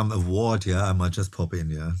collect some award, I might just pop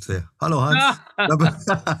in, say, hello, Hans.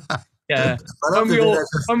 Yeah, and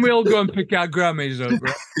we all go and pick our Grammys up,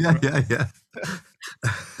 right? Yeah.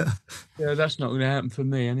 Yeah, that's not going to happen for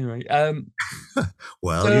me anyway.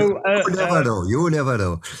 Well, you never know. You never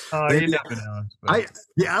know. Oh, you never know.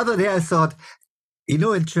 The other day I thought,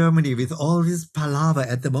 in Germany with all this palaver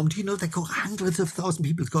at the moment, they go hundreds of thousands of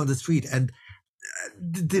people go on the street and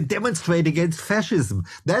demonstrate against fascism.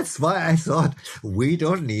 That's why I thought we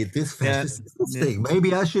don't need this fascist thing.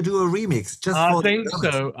 Maybe I should do a remix. I think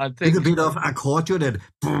so. With a bit of accordion and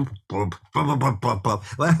boom, boom, boom, boom, boom, boom.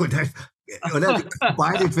 Well,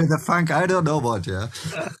 combine it with the funk. I don't know what.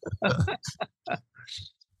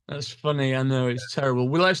 That's funny. I know it's terrible.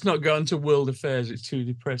 Well, let's not go into world affairs. It's too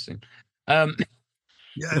depressing.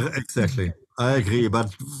 Yeah, exactly. I agree,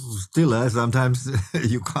 but still, sometimes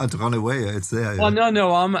you can't run away. It's there. Well,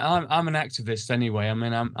 no. I'm an activist anyway. I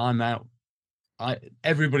mean, I'm out.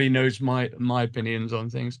 Everybody knows my opinions on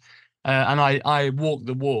things, and I walk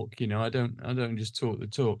the walk. You know, I don't just talk the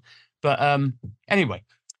talk. But anyway,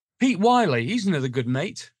 Pete Wiley, he's another good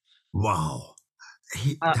mate. Wow.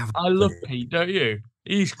 I love Pete, don't you?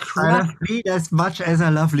 He's I love Pete as much as I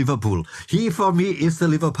love Liverpool. He, for me, is the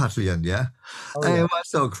Liverpudlian, yeah? Oh, yeah. It was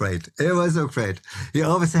so great. It was so great. He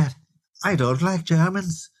always said, I don't like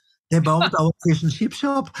Germans. They bombed our fish and chip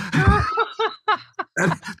shop.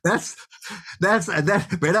 And that's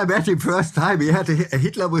when I met him first time, he had a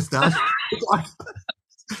Hitler mustache.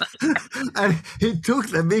 And he took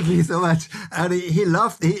the mickey so much, and he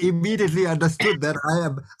loved. He immediately understood that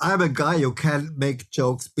I'm a guy who can make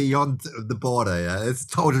jokes beyond the border. Yeah, it's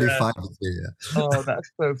totally fine with me. Yeah. Oh, that's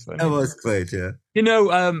so funny. That was great. Yeah. You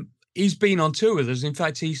know, he's been on tour with us. In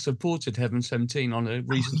fact, he supported Heaven 17 on a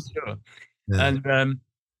recent tour, and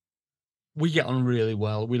we get on really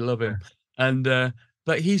well. We love him, and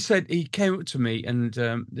but he said he came up to me, and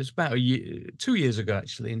it's about 2 years ago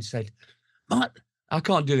actually, and said, "Martin." I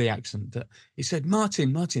can't do the accent. He said,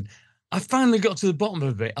 Martin, I finally got to the bottom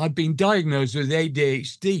of it. I've been diagnosed with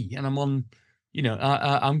ADHD and I'm on, you know,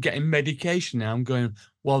 I'm getting medication now. I'm going,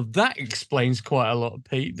 well, that explains quite a lot,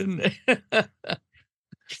 Pete, doesn't it?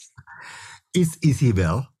 Is he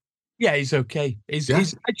well? Yeah, he's okay. He's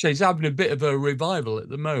having a bit of a revival at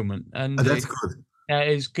the moment. And that's good. Yeah,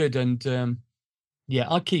 it's good. And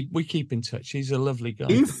yeah, we keep in touch. He's a lovely guy.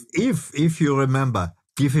 If you remember,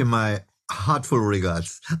 give him my heartful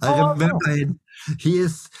regards. I remember him. He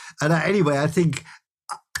is, and anyway, I think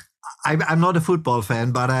I'm not a football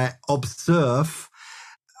fan, but I observe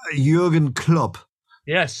Jürgen Klopp.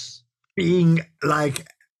 Yes, being like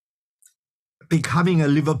becoming a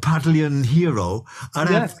Liverpudlian hero,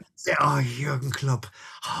 and I say, oh, Jürgen Klopp,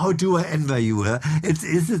 how do I envy you? Huh?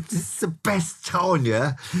 It's the best town,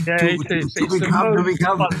 yeah. Yeah, to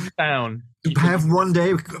become fun town. To have one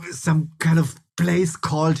day some kind of place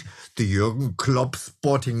called the Jürgen Klopp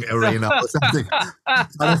Sporting Arena or something. And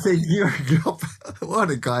I think, Jürgen Klopp, what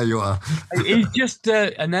a guy you are. He just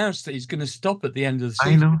announced that he's going to stop at the end of the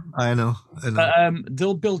season. I know.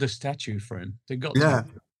 They'll build a statue for him. They got I'm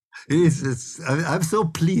so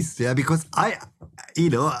pleased, because I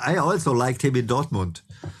also liked him in Dortmund.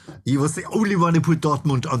 He was the only one who put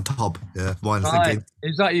Dortmund on top once again.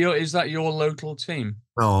 Is that your local team?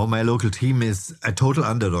 No, my local team is a total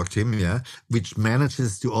underdog team, which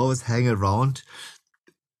manages to always hang around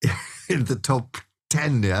in the top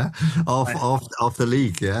 10, of the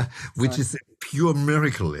league, which is a pure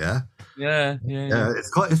miracle, Yeah.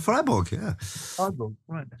 It's Freiburg, Freiburg,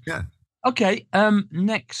 right. Yeah. Okay,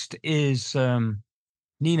 next is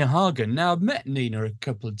Nina Hagen. Now, I've met Nina a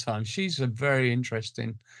couple of times. She's a very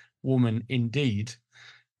interesting woman indeed.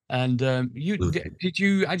 And did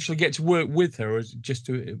you actually get to work with her, or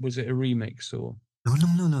was it a remix or? No.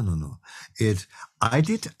 I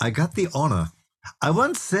got the honor. I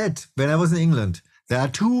once said when I was in England, there are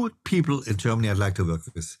two people in Germany I'd like to work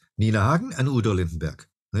with: Nina Hagen and Udo Lindenberg.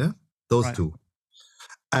 Yeah, those two.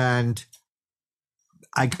 And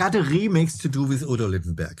I got a remix to do with Udo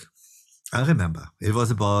Lindenberg. I remember it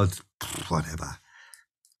was about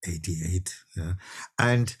 88. Yeah,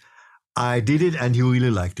 and I did it, and he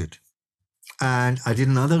really liked it. And I did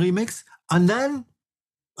another remix, and then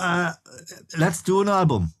let's do an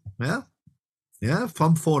album. Yeah,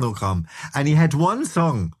 from Phonogram. And he had one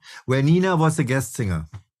song where Nina was a guest singer.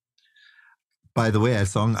 By the way, a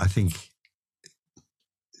song, I think,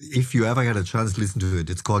 if you ever get a chance, listen to it.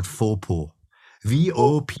 It's called Fopo.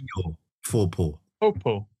 V-O-P-O. Fopo.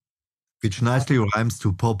 Fopo. Which nicely rhymes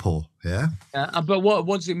to Popo. Yeah. But what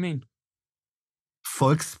does it mean?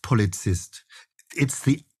 Volkspolizist.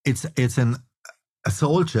 It's a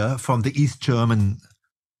soldier from the East German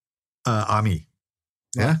army.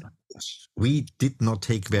 Yeah. We did not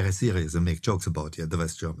take very serious and make jokes about the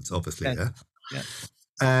West Germans, obviously. Yeah.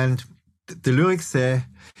 And the lyrics say,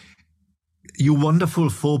 "You wonderful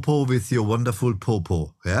Fopo with your wonderful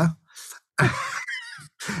Popo." Yeah.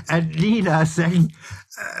 And Nina sang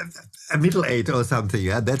a middle eight or something.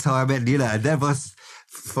 Yeah. That's how I met Nina. And that was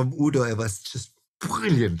from Udo. It was just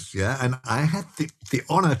brilliant. Yeah. And I had the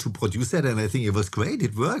honor to produce it. And I think it was great.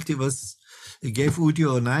 It worked. It gave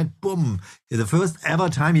Udo a night, boom. The first ever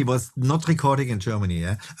time he was not recording in Germany.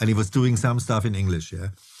 Yeah. And he was doing some stuff in English. Yeah.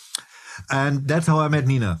 And that's how I met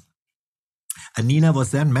Nina. And Nina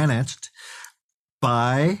was then managed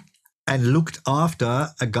by and looked after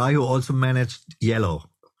a guy who also managed Yellow.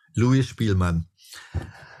 Louis Spielmann,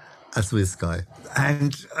 a Swiss guy.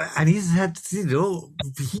 And he said, you know,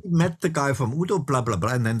 he met the guy from Udo, blah, blah,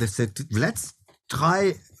 blah. And then they said, let's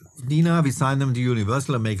try Nina. We signed them to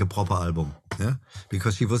Universal and make a proper album. Yeah.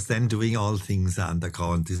 Because she was then doing all things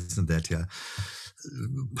underground, this and that. Yeah.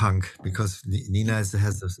 Punk, because Nina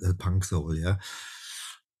has a punk soul. Yeah.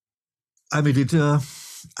 And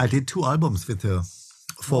I did 2 albums with her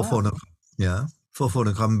for Phonogram. Yeah. For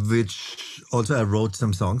Phonogram, which also I wrote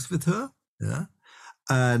some songs with her. Yeah.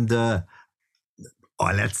 And, or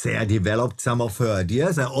let's say I developed some of her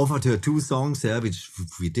ideas. I offered her 2 songs, yeah, which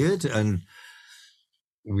we did. And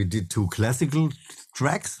we did 2 classical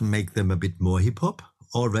tracks, make them a bit more hip hop,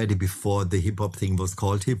 already before the hip hop thing was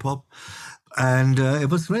called hip hop. And it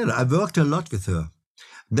was real. I worked a lot with her.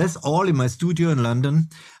 That's all in my studio in London.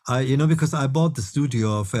 You know, because I bought the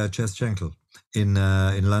studio of Chess Jankel in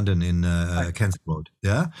London, in Kensal Road,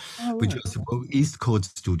 yeah? Oh, which was East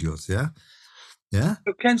Coast Studios, yeah? Yeah.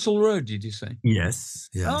 So Kensal Road, did you say? Yes.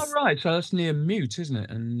 Yes. Oh, right. So that's near Mute, isn't it?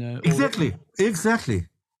 And exactly.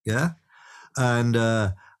 Yeah.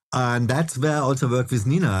 And that's where I also worked with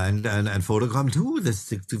Nina and Phonogram too.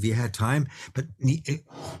 We had time, but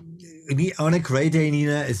on a great day,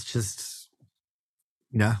 Nina is just,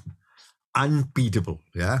 yeah, unbeatable.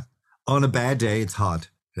 Yeah. On a bad day, it's hard.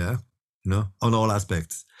 Yeah. You know, on all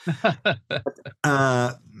aspects.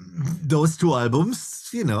 Those 2 albums,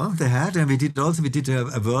 you know, they had, and we did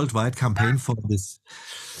a worldwide campaign for this,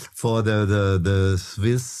 for the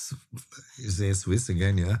Swiss, you say Swiss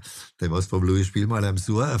again, yeah, that was from Louis Spielmann, I'm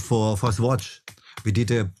sure, for Swatch. We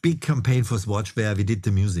did a big campaign for Swatch where we did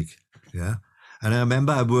the music, yeah. And I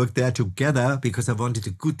remember I worked there together because I wanted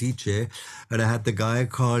a good DJ, and I had the guy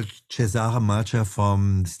called Cesare Marcia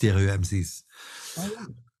from Stereo MCs. Oh.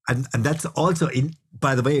 And that's also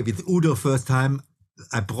by the way, with Udo first time,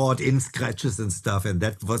 I brought in scratches and stuff, and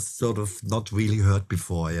that was sort of not really heard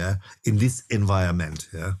before, yeah, in this environment,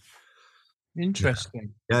 yeah.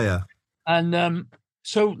 Interesting. Yeah. And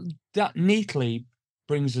so that neatly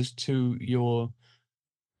brings us to you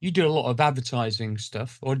do a lot of advertising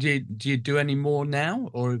stuff, or do you do any more now,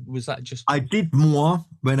 or was that just? I did more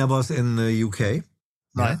when I was in the UK.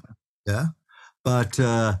 Right. Yeah. But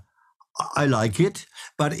I like it,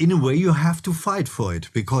 but in a way you have to fight for it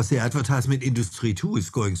because the advertisement industry too is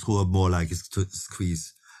going through a more like a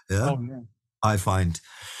squeeze. Yeah, oh, yeah. I find,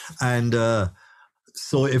 and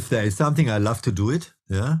so if there is something, I love to do it.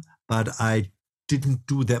 Yeah, but I didn't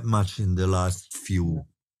do that much in the last few.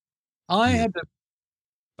 I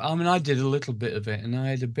did a little bit of it, and I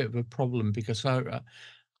had a bit of a problem because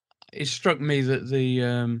it struck me that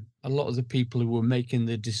a lot of the people who were making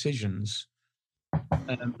the decisions.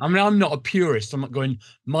 I mean, I'm not a purist. I'm not going,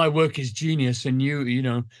 my work is genius and you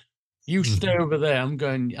stay over there. I'm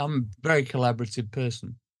a very collaborative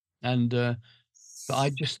person. And, but I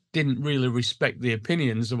just didn't really respect the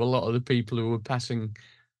opinions of a lot of the people who were passing,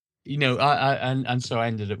 and so I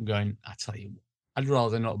ended up going, I tell you, I'd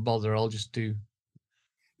rather not bother. I'll just do.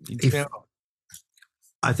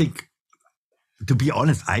 I think, to be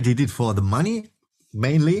honest, I did it for the money.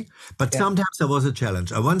 Mainly, but sometimes there was a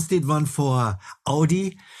challenge. I once did one for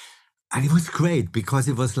Audi, and it was great because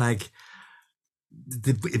it was like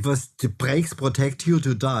the brakes protect you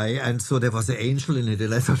to die, and so there was an angel in it,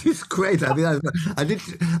 and I thought it's great. I mean,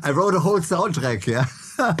 I wrote a whole soundtrack. Yeah,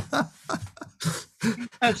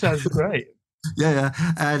 that sounds great. Yeah,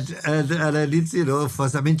 and I did, for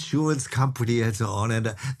some insurance company and so on.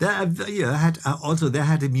 And they had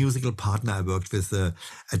a musical partner I worked with, a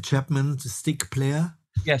Chapman stick player,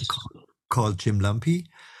 yes, called Jim Lumpy,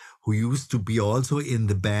 who used to be also in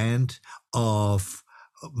the band of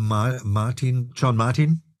John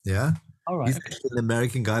Martin. Yeah, all right. He's an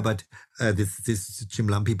American guy, but this Jim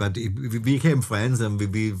Lumpy. But we became friends, and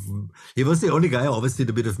he was the only guy who always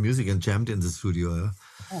did a bit of music and jammed in the studio. Yeah?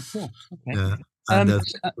 Oh, cool. Okay. Yeah. And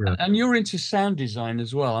you're into sound design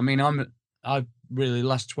as well. I mean, I've really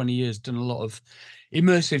last 20 years done a lot of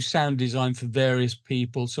immersive sound design for various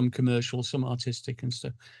people, some commercial, some artistic and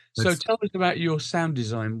stuff. So tell us about your sound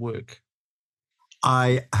design work.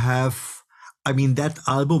 That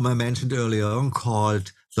album I mentioned earlier on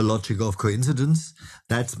called The Logic of Coincidence,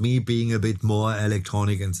 that's me being a bit more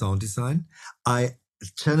electronic and sound design. I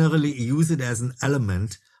generally use it as an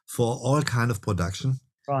element for all kind of production.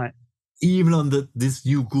 Right. Even on this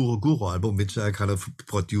new Guru Guru album, which I kind of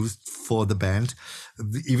produced for the band,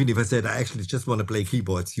 even if I said I actually just want to play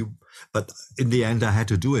keyboards, but in the end I had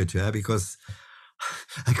to do it, yeah, because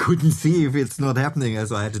I couldn't see if it's not happening,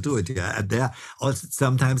 so I had to do it, yeah. And there also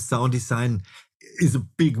sometimes sound design is a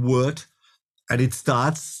big word, and it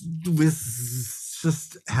starts with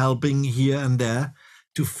just helping here and there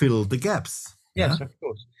to fill the gaps. Yes, yeah? of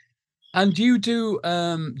course. And do you do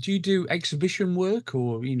exhibition work,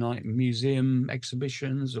 or like museum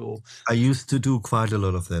exhibitions, or? I used to do quite a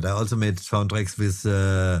lot of that. I also made soundtracks with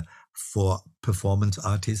for performance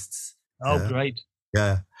artists. Oh, great.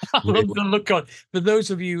 Yeah. I love the look on. For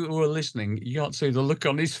those of you who are listening, you can't see the look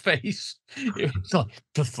on his face. It's like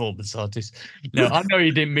performance artist. No, I know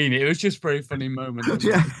he didn't mean it. It was just a very funny moment.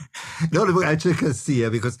 Yeah. No, I just can see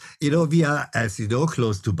because we are, as you know,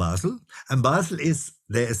 close to Basel, and Basel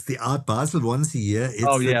there's the Art Basel once a year.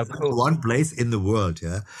 It's one place in the world,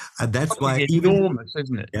 yeah, and that's why it's enormous,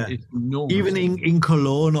 isn't it? Yeah, it's enormous. Even in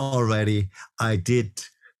Cologne already, I did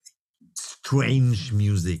strange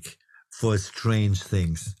music for strange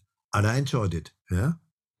things, and I enjoyed it. Yeah.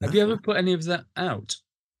 Have you ever put any of that out?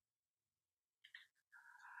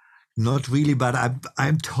 Not really, but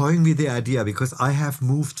I'm toying with the idea because I have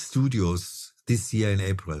moved studios this year in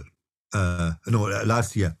April.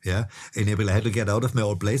 Last year, yeah, in April. I had to get out of my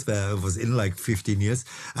old place where I was in like 15 years,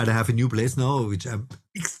 and I have a new place now, which I'm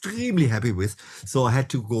extremely happy with. So I had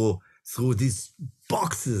to go through these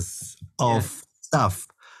boxes of stuff,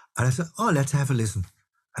 and I said, "Oh, let's have a listen."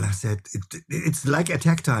 And I said, "It's like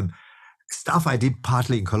Attack Time stuff I did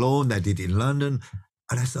partly in Cologne, I did in London,"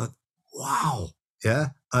 and I thought, "Wow, yeah,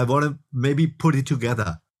 I want to maybe put it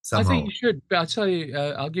together somehow." I think you should. But I'll tell you,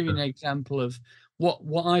 I'll give you an example of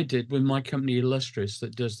what I did with my company Illustris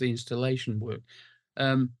that does the installation work.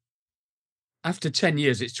 After 10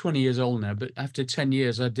 years, it's 20 years old now, but after 10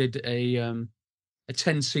 years, I did a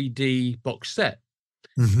 10 CD box set,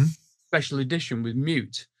 special edition with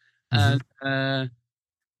Mute, and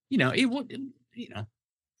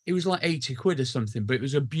it was like 80 quid or something, but it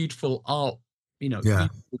was a beautiful art, beautiful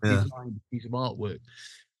design piece of artwork,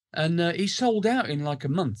 and he sold out in like a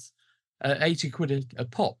month, 80 quid a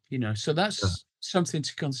pop, so that's something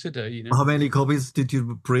to consider. How many copies did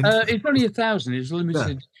you print? It's only 1,000. It's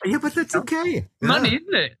limited. Yeah, but that's okay. Money,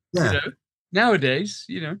 isn't it? Yeah. Nowadays,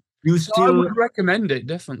 You so I would recommend it,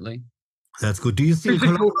 definitely. That's good. Do you still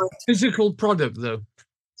physical product though?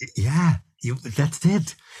 Yeah, that's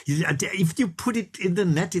it. If you put it in the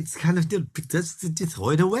net, it's kind of just throw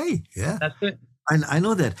it away. Yeah, that's it. And I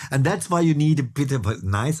know that, and that's why you need a bit of a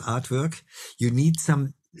nice artwork. You need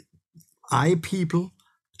some eye people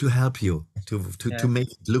to help you to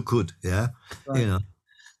make it look good. Yeah, right.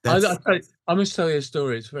 I must tell you a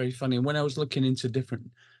story. It's very funny. When I was looking into different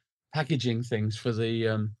packaging things for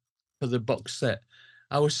the box set,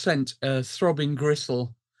 I was sent a Throbbing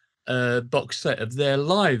Gristle box set of their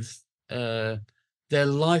live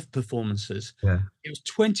performances. Yeah. It was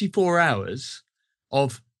 24 hours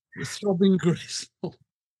of Throbbing Gristle.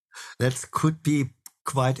 That could be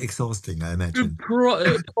quite exhausting, I imagine.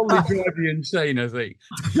 Probably drive you insane, I think.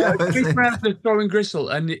 The Throbbing Gristle,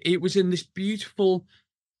 and it was in this beautiful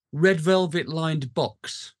red velvet lined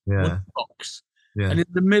box. Yeah. Box. Yeah. And in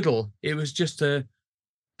the middle, it was just a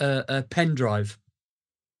pen drive.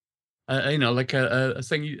 Like a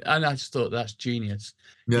thing, and I just thought that's genius.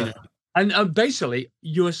 Yeah. And basically,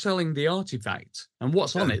 you are selling the artifact, and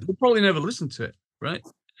what's on it. They'll probably never listen to it, right?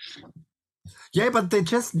 Yeah, but they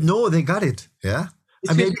just know they got it. Yeah,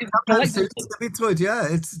 sometimes they listen a bit to it. Yeah,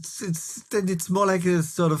 it's more like a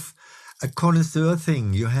sort of a connoisseur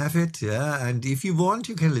thing. You have it, yeah, and if you want,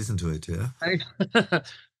 you can listen to it. Yeah,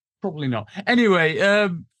 probably not. Anyway.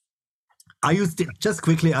 Are you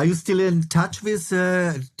still in touch with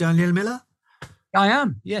Daniel Miller? I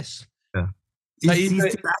am, yes. Yeah. Is he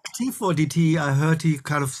still active, or I heard he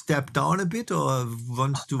kind of stepped down a bit, or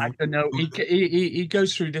wants to? I don't know. He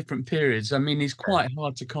goes through different periods. I mean, he's quite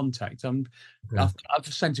hard to contact. I've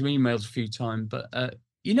sent him emails a few times, but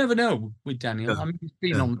you never know with Daniel. I mean, he's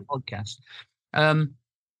been on the podcast.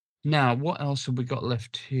 Now, what else have we got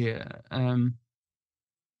left here?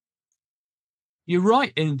 You're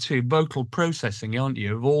right into vocal processing, aren't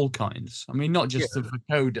you, of all kinds? I mean, not just the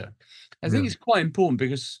vocoder. I think it's quite important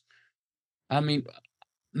because, I mean,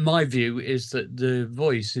 my view is that the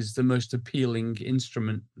voice is the most appealing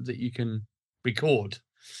instrument that you can record.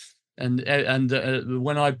 And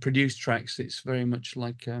when I produce tracks, it's very much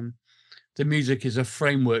like the music is a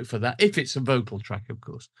framework for that, if it's a vocal track, of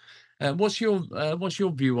course. What's your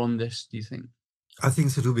view on this, do you think? I think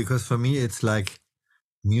so too, because for me, it's like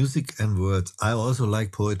music and words. I also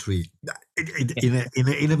like poetry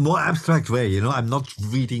in a more abstract way. I'm not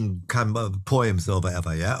reading poems or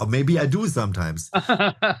whatever. Yeah, or maybe I do sometimes.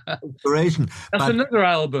 Inspiration. That's another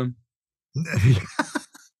album.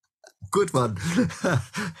 Good one.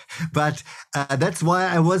 But that's why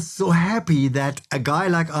I was so happy that a guy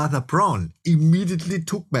like Arthur Brown immediately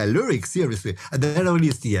took my lyrics seriously. And then I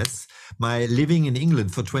realized, yes, my living in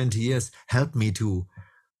England for 20 years helped me to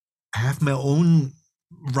have my own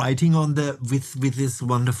writing on with this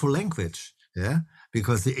wonderful language. Yeah,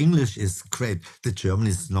 because the English is great. The German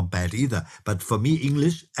is not bad either. But for me,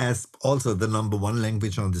 English, as also the number one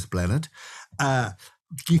language on this planet,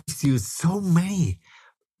 gives you so many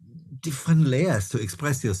different layers to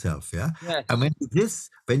express yourself. Yeah. Yes. And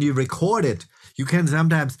when you record it, you can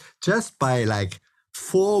sometimes just by like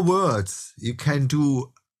 4 words, you can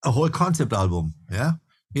do a whole concept album. Yeah.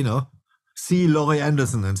 You know, see Laurie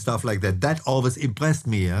Anderson and stuff like that. That always impressed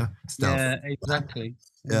me. Yeah. Stuff. Yeah, exactly.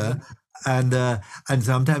 Yeah. And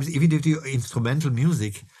sometimes even if you instrumental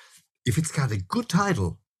music, if it's got a good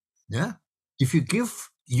title, yeah, if you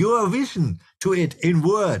give your vision to it in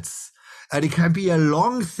words, and it can be a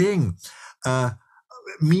long thing.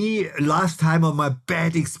 Me last time on my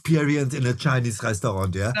bad experience in a Chinese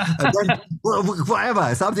restaurant, yeah, and then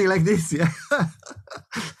whatever, something like this, yeah.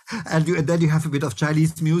 and then you have a bit of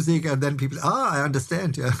Chinese music, and then people, I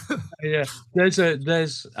understand, yeah. Yeah, there's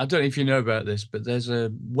I don't know if you know about this, but there's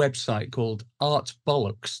a website called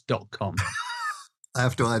artbollocks.com. I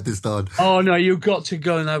have to write this down. Oh no, you've got to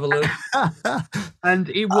go and have a look. And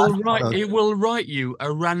it will write you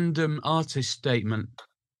a random artist statement.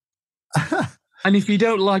 And if you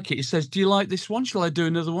don't like it, it says, "Do you like this one? Shall I do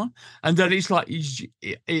another one?" And then it's like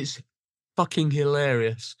it's fucking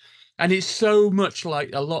hilarious. And it's so much like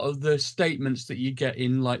a lot of the statements that you get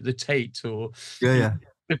in like the Tate or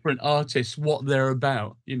different artists, what they're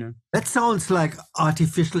about, you know. That sounds like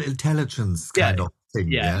artificial intelligence kind of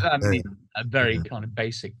thing. Yeah, I mean, a very kind of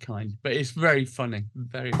basic kind, but it's very funny,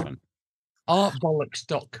 very funny.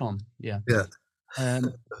 Artbollocks.com, yeah.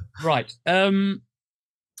 Right,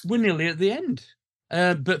 we're nearly at the end.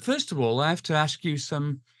 But first of all, I have to ask you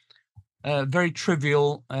some very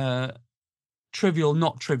trivial, not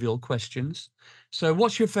trivial questions. So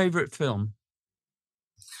what's your favorite film?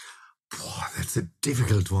 Oh, that's a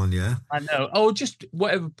difficult one, yeah. I know. Oh, just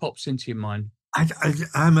whatever pops into your mind.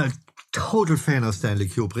 I'm a total fan of Stanley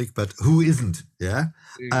Kubrick, but who isn't? Yeah.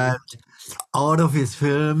 And out of his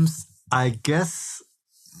films, I guess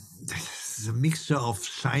it's a mixture of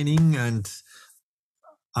Shining and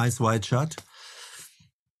Eyes Wide Shut,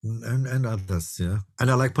 and others. Yeah.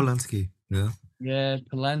 And I like Polanski. Yeah. Yeah,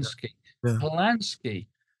 Polanski. Yeah. Polanski.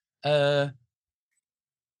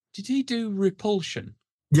 Did he do Repulsion?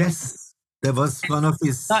 Yes, there was one of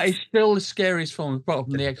his. That is still the scariest film, apart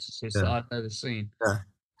from The Exorcist, that I've ever seen. Yeah.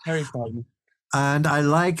 Terrified me. And I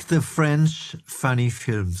like the French funny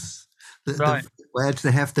films. Where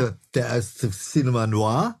they have there's the cinema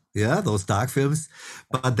noir, yeah, those dark films.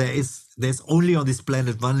 But there's only on this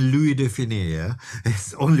planet one Louis de Funès, yeah.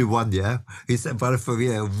 It's only one, yeah. He's for me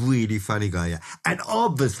a really funny guy, yeah. And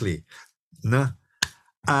obviously, the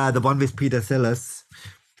one with Peter Sellers.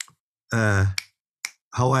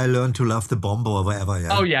 How I Learned to Love the Bomb or whatever. Yeah.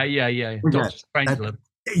 Oh yeah. Dr. Strangelove.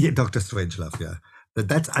 Yeah, Dr. Strangelove. Yeah,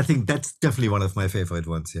 I think that's definitely one of my favorite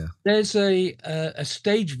ones. Yeah. There's a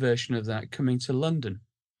stage version of that coming to London.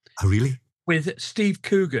 Oh, really? With Steve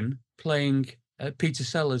Coogan playing Peter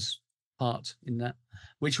Sellers' part in that,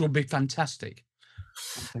 which will be fantastic.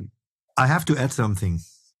 I have to add something.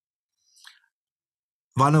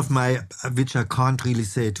 One of my, which I can't really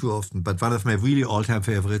say too often, but one of my really all-time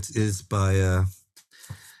favorites is by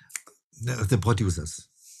the producers.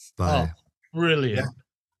 Brilliant.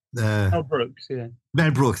 Mel Brooks, yeah.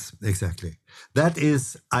 Mel Brooks, exactly. That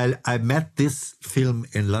is, I met this film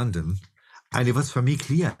in London, and it was for me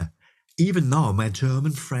clear. Even now, my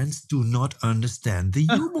German friends do not understand the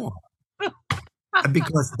humor.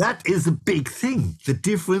 Because that is a big thing. The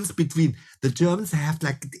difference between the Germans have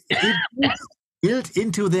like built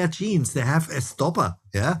into their genes. They have a stopper,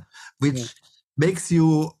 which makes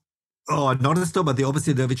you, not a stopper, the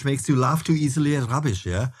opposite, which makes you laugh too easily at rubbish,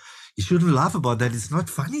 You shouldn't laugh about that. It's not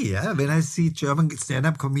funny, When I see German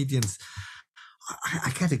stand-up comedians,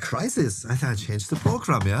 I get a crisis. I thought I changed the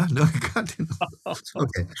program, No, I can't.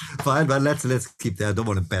 Okay, fine, but let's keep that. I don't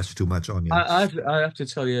want to bash too much on you. I have to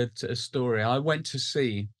tell you a story. I went to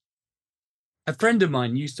see a friend of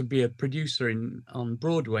mine used to be a producer on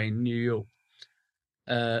Broadway in New York,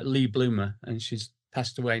 Lee Bloomer, and she's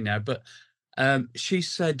passed away now. But she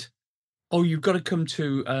said, "Oh, you've got to come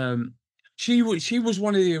to." She was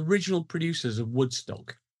one of the original producers of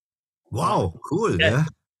Woodstock. Wow, cool! Yeah.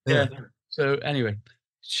 So anyway,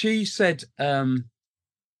 she said,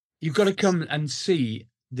 "You've got to come and see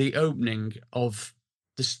the opening of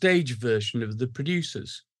the stage version of The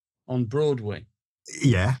Producers on Broadway."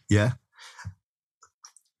 Yeah.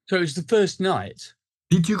 So it was the first night.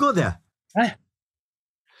 Did you go there?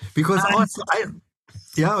 Because I was going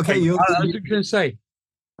to say,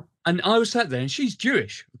 and I was sat there, and she's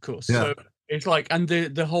Jewish, of course. Yeah. So It's like, and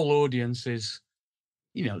the whole audience is,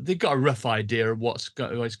 they've got a rough idea of what's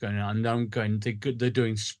going on. And they're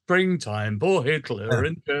doing Springtime, poor Hitler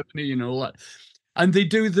in Germany, all that. And they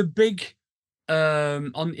do the big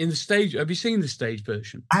in the stage. Have you seen the stage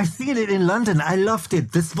version? I've seen it in London. I loved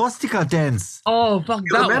it. The swastika dance. Oh, fuck,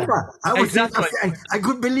 You remember? one. I was exactly. I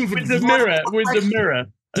couldn't believe it. With the mirror.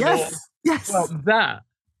 Yes, yes. Well,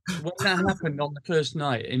 when that happened on the first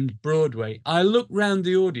night in Broadway, I looked round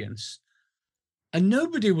the audience and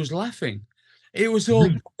nobody was laughing. It was all,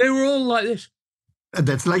 they were all like this.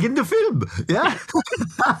 That's like in the film. Yeah.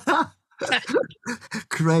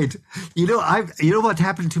 Great. You know what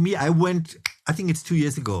happened to me? I went, I think it's 2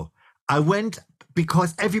 years ago. I went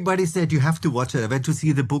because everybody said you have to watch it. I went to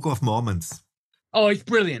see the Book of Mormons. Oh, it's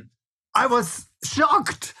brilliant. I was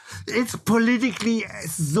shocked. It's politically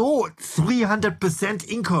so 300%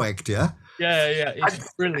 incorrect, yeah? Yeah,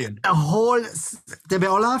 it's brilliant. They were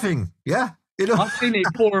all laughing, yeah? I've seen it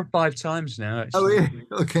 4 or 5 times now, actually. Oh, yeah,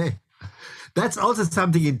 okay. That's also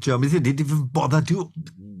something in Germany. They didn't even bother to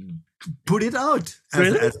put it out.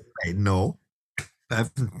 Really? No, I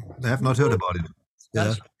have not heard about it.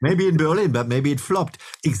 Yeah. Maybe in Berlin, but maybe it flopped.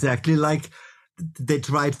 Exactly like they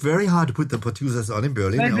tried very hard to put the producers on in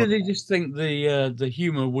Berlin. Maybe they just think the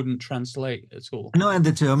humor wouldn't translate at all. No, and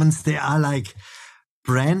the Germans, they are like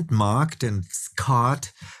brand marked and scarred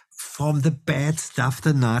from the bad stuff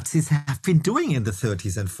the Nazis have been doing in the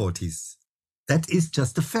 30s and 40s. That is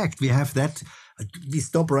just a fact. We have that. We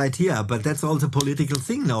stop right here, but that's also a political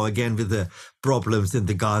thing now again with the problems in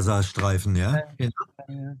the Gaza-Streifen. Yeah?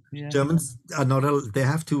 Germans are not. They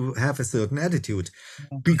have to have a certain attitude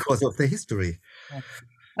because of the history.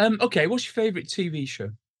 Okay, what's your favorite TV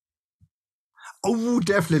show? Oh,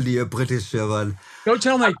 definitely a British one. Don't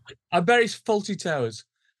tell me. I bet it's Fawlty Towers.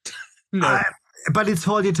 No. But it's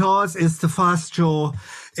Fawlty Towers. It's the Fast Show.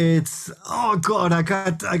 It's oh god, I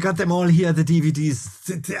got them all here. The DVDs.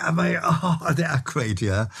 They are great.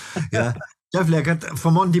 Yeah. Definitely. I got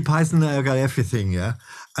from Monty Python. I got everything. Yeah,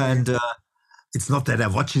 and it's not that I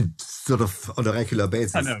watch it sort of on a regular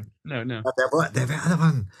basis. No. But there were other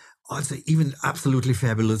one also even absolutely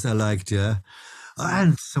fabulous. I liked. Yeah,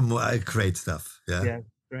 and some more great stuff. Yeah.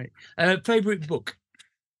 Great. Favorite book.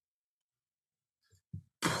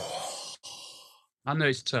 I know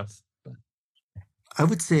it's tough. But I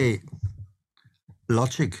would say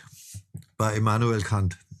Logic by Immanuel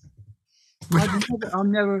Kant. I've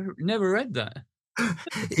never read that.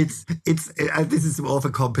 This is more of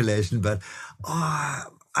a compilation, but I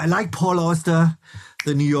like Paul Auster,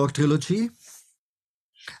 the New York trilogy.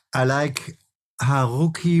 I like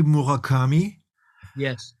Haruki Murakami.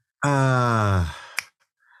 Yes.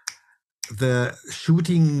 The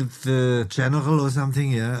Shooting the General or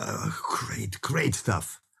something, great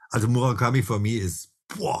stuff. Also Murakami for me is,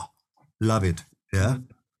 love it, yeah.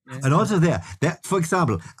 And also there, for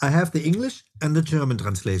example, I have the English and the German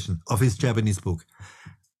translation of his Japanese book.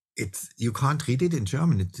 You can't read it in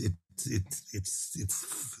German. It's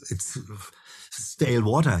stale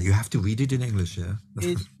water. You have to read it in English, yeah.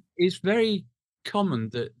 It's very common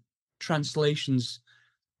that translations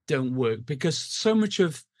don't work because so much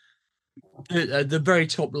of the very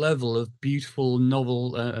top level of beautiful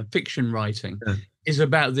novel fiction writing is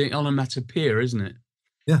about the onomatopoeia, isn't it?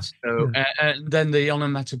 Yes. So and then the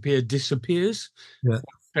onomatopoeia disappears. Yeah.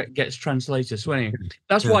 Gets translated. So anyway,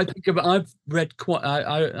 that's why I think about. I've read quite.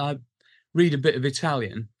 I read a bit of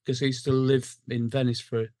Italian because I used to live in Venice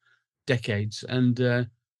for decades, and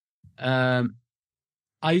I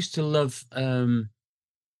used to love the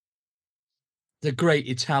great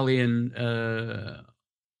Italian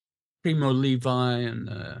Primo Levi and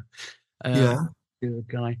the other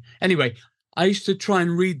guy. Anyway, I used to try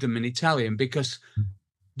and read them in Italian because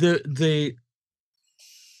the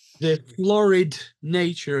florid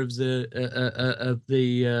nature of the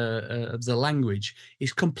language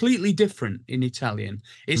is completely different in Italian.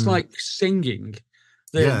 It's like singing.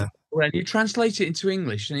 When you translate it into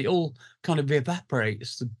English, and it all kind of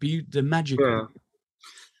evaporates the magic. Yeah.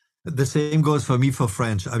 The same goes for me for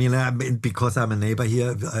French. I mean, because I'm a neighbor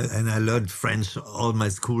here and I learned French all my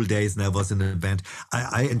school days and I was in a band,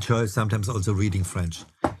 I enjoy sometimes also reading French.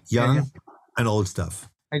 Young and old stuff.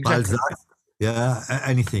 Exactly. Balzac,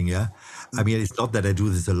 anything, yeah. I mean, it's not that I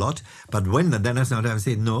do this a lot, but then I sometimes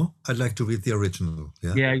say, no, I'd like to read the original.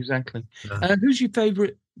 Yeah, exactly. Who's your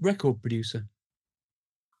favorite record producer?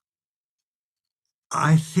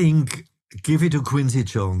 I think give it to Quincy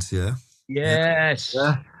Jones, yeah. Yes.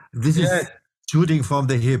 Yeah. This is shooting from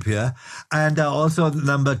the hip, yeah. And also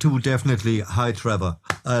number 2, definitely High Trevor.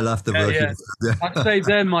 I love the work. I'd say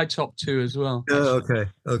they're my top 2 as well. Yeah,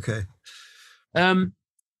 okay.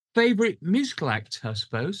 favorite musical act, I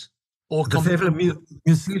suppose, or The favorite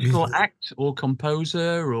musical act, or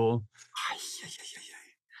composer, or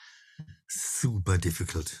super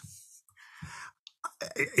difficult.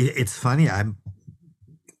 It's funny. I'm,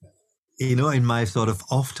 in my sort of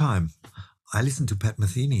off time, I listen to Pat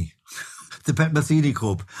Metheny, the Pat Metheny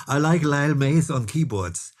group. I like Lyle Mays on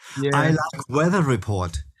keyboards. Yeah. I like Weather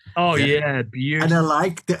Report. Oh yeah, beautiful. And I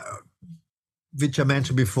like which I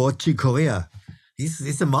mentioned before, Chick Corea.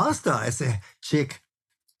 He's a master. I say, Chick,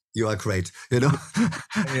 you are great. Yeah.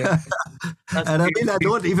 And I mean, I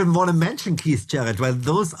don't even want to mention Keith Jarrett. Well,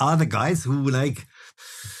 those are the guys who like.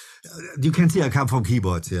 You can see I come from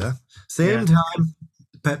keyboards. Yeah. Same time,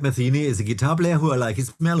 Pat Metheny is a guitar player who I like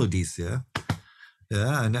his melodies. Yeah.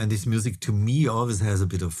 Yeah, and his music to me always has a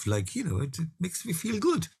bit of like, it makes me feel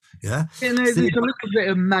good. Yeah. Yeah, no, there's a little bit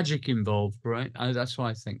of magic involved, right? That's what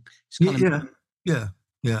I think. It's kind of yeah.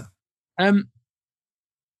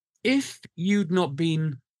 If you'd not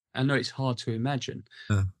been, I know it's hard to imagine,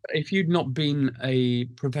 if you'd not been a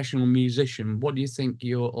professional musician, what do you think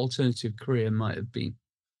your alternative career might have been?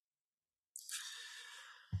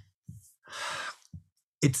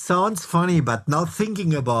 It sounds funny, but now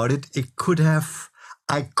thinking about it, I could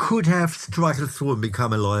have struggled through and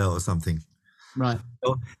become a lawyer or something. Right.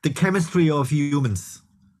 So the chemistry of humans,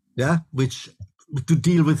 which to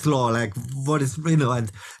deal with law, like what is,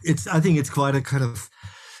 and I think it's quite a kind of,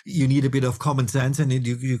 you need a bit of common sense, and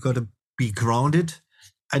you got to be grounded,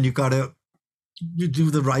 and you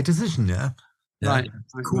do the right decision. Yeah. Right.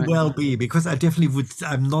 Could well be, because I definitely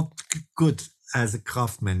I'm not good as a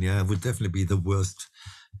craftsman. Yeah. I would definitely be the worst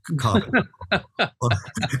car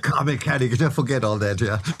mechanic. Don't forget all that.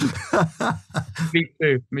 Yeah.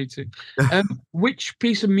 Me too. Which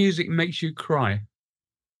piece of music makes you cry?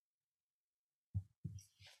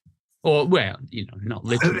 Or, well, not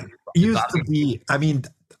literally. Used to be, I mean,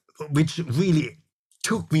 which really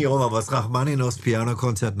took me over was Rachmaninoff's Piano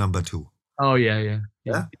Concert No. 2. Oh, yeah.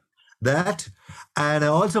 That. And I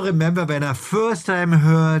also remember when I first time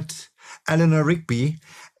heard Eleanor Rigby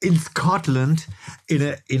in Scotland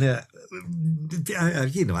I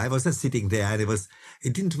was just sitting there, and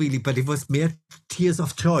it didn't really, but it was mere tears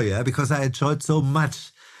of joy, because I enjoyed so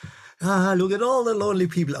much. Look at all the lonely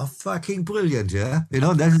people are fucking brilliant,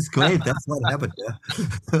 that is great. That's what happened,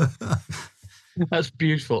 That's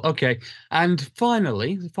beautiful. Okay. And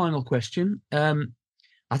finally, the final question. I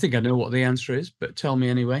think I know what the answer is, but tell me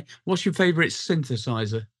anyway. What's your favorite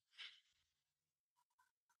synthesizer?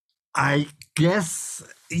 I guess,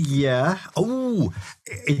 yeah. Oh,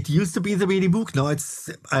 it used to be the Mini Moog. Now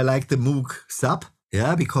I like the Moog Sub,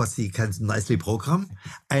 because he can nicely program.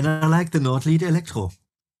 And I like the Nordlead Electro,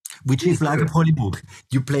 which is like a Polymoog.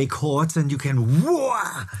 You play chords and you can,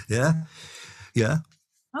 yeah.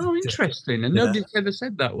 Oh, interesting. And nobody's ever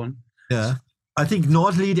said that one. Yeah. I think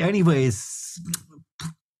Nordlead anyway is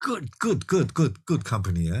good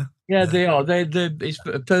company, yeah? Yeah, they are. It's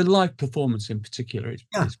for live performance in particular. It's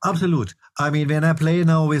absolute. I mean, when I play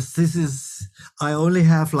now I only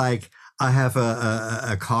have I have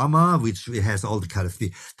a Karma, which has all the kind of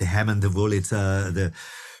the Hammond, the Wurlitzer,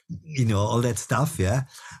 all that stuff, yeah.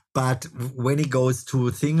 But when it goes to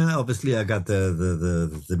a thing, obviously I got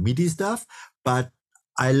the MIDI stuff, but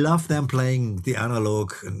I love them playing the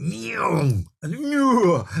analog, that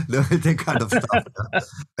kind of stuff.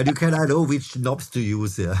 And you cannot know which knobs to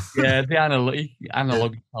use. Yeah, the analog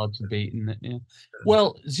is hard to beat, isn't it? Yeah.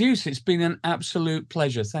 Well, Zeus, it's been an absolute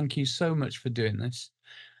pleasure. Thank you so much for doing this.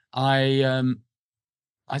 I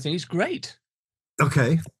think it's great.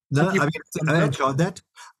 Okay. No, I enjoyed that.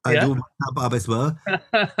 I do my up as well.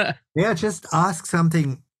 Just ask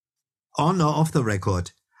something on or off the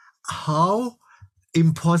record. How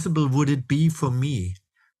impossible would it be for me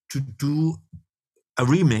to do a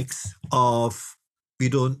remix of We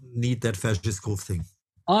Don't Need That Fascist Groove thing?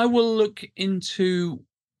 I will look into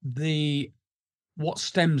what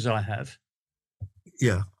stems I have.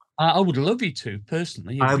 Yeah. I would love you to,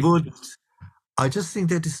 personally. I would. I just think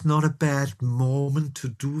that it's not a bad moment to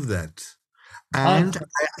do that. And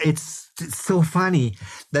it's so funny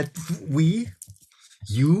that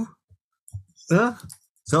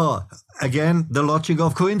so again, the logic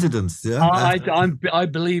of coincidence. Yeah, I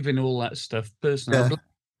believe in all that stuff personally. Yeah.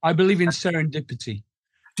 I believe in serendipity.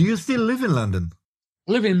 Do you still live in London?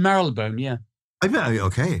 I live in Marylebone. Yeah.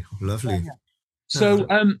 Okay, lovely. Yeah. So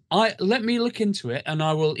let me look into it, and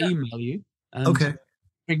I will email you. And okay.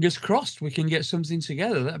 Fingers crossed, we can get something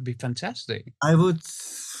together. That'd be fantastic. I would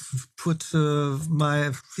put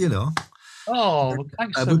my, Oh,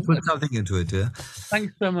 thanks. I would put something into it. Yeah.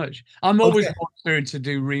 Thanks so much. I'm always volunteering to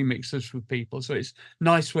do remixes for people, so it's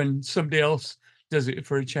nice when somebody else does it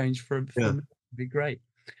for a change for me. It'd be great.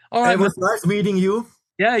 All right, it was nice meeting you.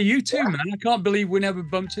 Yeah, you too, man. I can't believe we never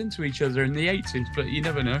bumped into each other in the 80s, but you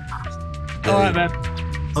never know. All right, man.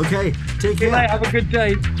 Okay, take care. Have a good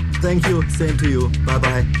day. Thank you. Same to you.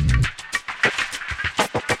 Bye-bye.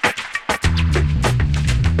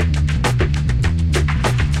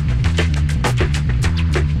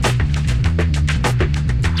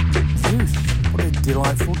 Zeus, what a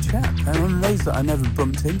delightful chap. And I'm amazed that I never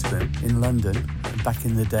bumped into him in London back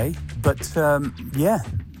in the day. But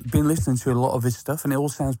been listening to a lot of his stuff, and it all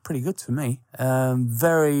sounds pretty good to me.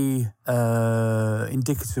 Very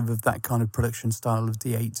indicative of that kind of production style of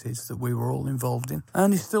the 80s that we were all involved in.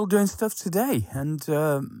 And he's still doing stuff today, and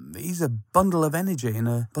he's a bundle of energy and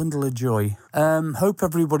a bundle of joy. Hope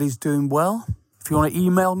everybody's doing well. If you want to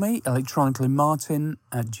email me,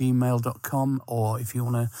 electronicallymartin@gmail.com, or if you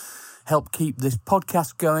want to help keep this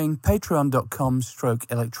podcast going,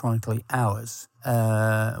 patreon.com/electronicallyhours.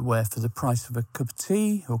 Where for the price of a cup of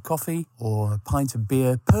tea or coffee or a pint of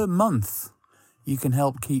beer per month, you can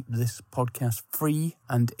help keep this podcast free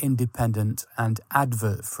and independent and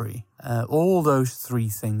advert-free. All those three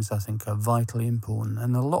things, I think, are vitally important.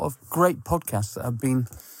 And a lot of great podcasts that I've been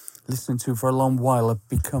listening to for a long while have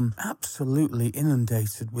become absolutely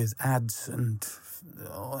inundated with ads, and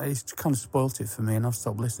it's kind of spoilt it for me, and I've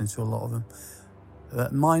stopped listening to a lot of them.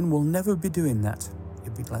 Mine will never be doing that.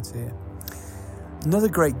 You'll be glad to hear. Another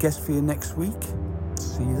great guest for you next week.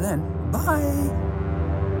 See you then. Bye.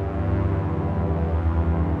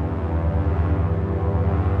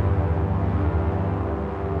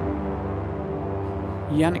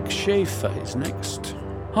 Yannick Schaefer is next.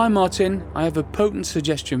 Hi Martin, I have a potent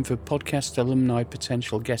suggestion for podcast alumni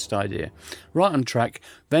potential guest idea. Right on track,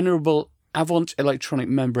 venerable avant electronic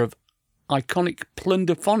member of iconic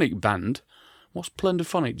Plunderphonic band. What's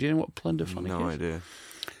Plunderphonic? Do you know what Plunderphonic is? No idea.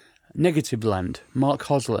 Negative Land, Mark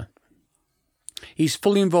Hosler. He's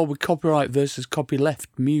fully involved with copyright versus copyleft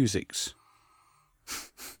musics.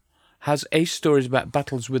 Has ace stories about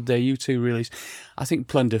battles with their U2 release. I think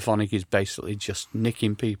Plunderphonic is basically just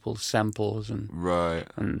nicking people's samples and right.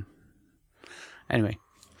 And anyway,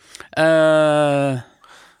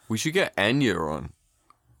 we should get Enya on.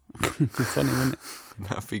 Funny, wouldn't it?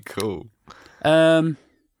 That'd be cool.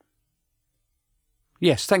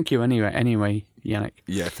 Yes, thank you. Anyway, Yannick.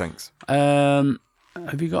 Yeah, thanks.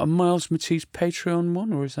 Have you got a Miles Matisse Patreon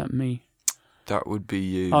one, or is that me? That would be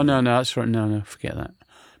you. Oh, no, that's right. No, forget that.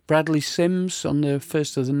 Bradley Sims on the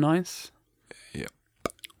 1st of the 9th. Yeah.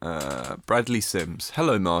 Bradley Sims.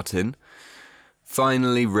 Hello, Martin.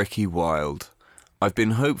 Finally, Ricky Wilde. I've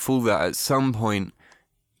been hopeful that at some point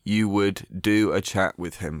you would do a chat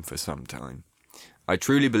with him for some time. I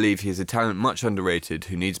truly believe he is a talent much underrated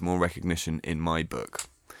who needs more recognition in my book.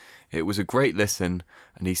 It was a great listen,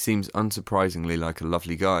 and he seems unsurprisingly like a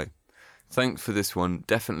lovely guy. Thanks for this one,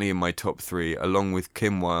 definitely in my top 3, along with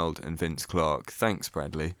Kim Wilde and Vince Clarke. Thanks,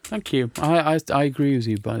 Bradley. Thank you. I agree with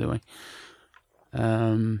you, by the way.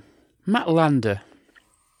 Matt Lander.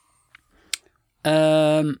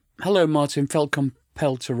 Hello, Martin. Felt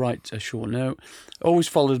compelled to write a short note. Always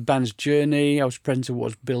followed the band's journey. I was present to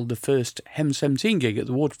watch build the first Hem 17 gig at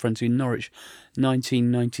the Waterfront in Norwich,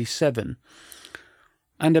 1997.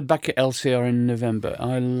 And back at LCR in November.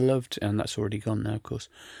 I loved, and that's already gone now, of course.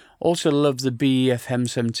 Also loved the BEF Hem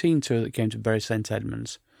 17 tour that came to Bury St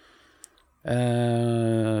Edmunds.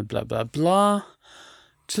 Blah, blah, blah.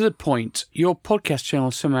 To the point, your podcast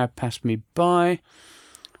channel somehow passed me by.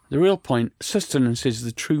 The real point, sustenance is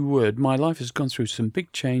the true word. My life has gone through some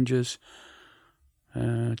big changes.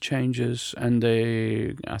 And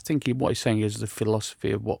I think what he's saying is the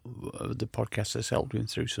philosophy of what the podcast has helped him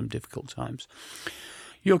through some difficult times.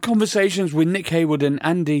 Your conversations with Nick Hayward and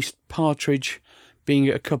Andy Partridge being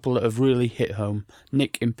a couple that have really hit home.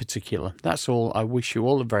 Nick in particular. That's all. I wish you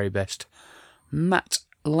all the very best. Matt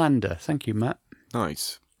Lander. Thank you, Matt.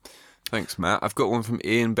 Nice. Thanks, Matt. I've got one from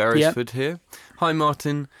Ian Beresford here. Hi,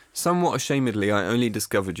 Martin. Somewhat ashamedly, I only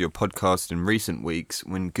discovered your podcast in recent weeks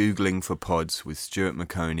when Googling for pods with Stuart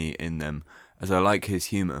McConey in them, as I like his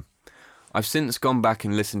humour. I've since gone back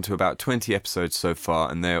and listened to about 20 episodes so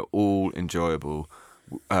far, and they are all enjoyable.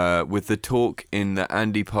 With the talk in the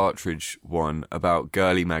Andy Partridge one about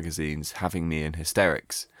girly magazines having me in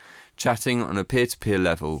hysterics. Chatting on a peer-to-peer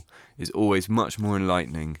level is always much more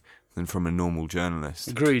enlightening than from a normal journalist.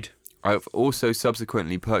 Agreed. I've also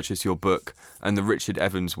subsequently purchased your book and the Richard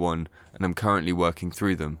Evans one, and I'm currently working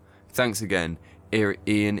through them. Thanks again,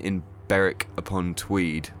 Ian in Berwick upon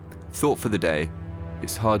Tweed. Thought for the day,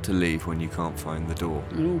 it's hard to leave when you can't find the door.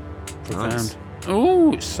 Ooh, profound. Nice.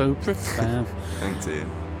 Oh, it's so profound. Thanks, Ian.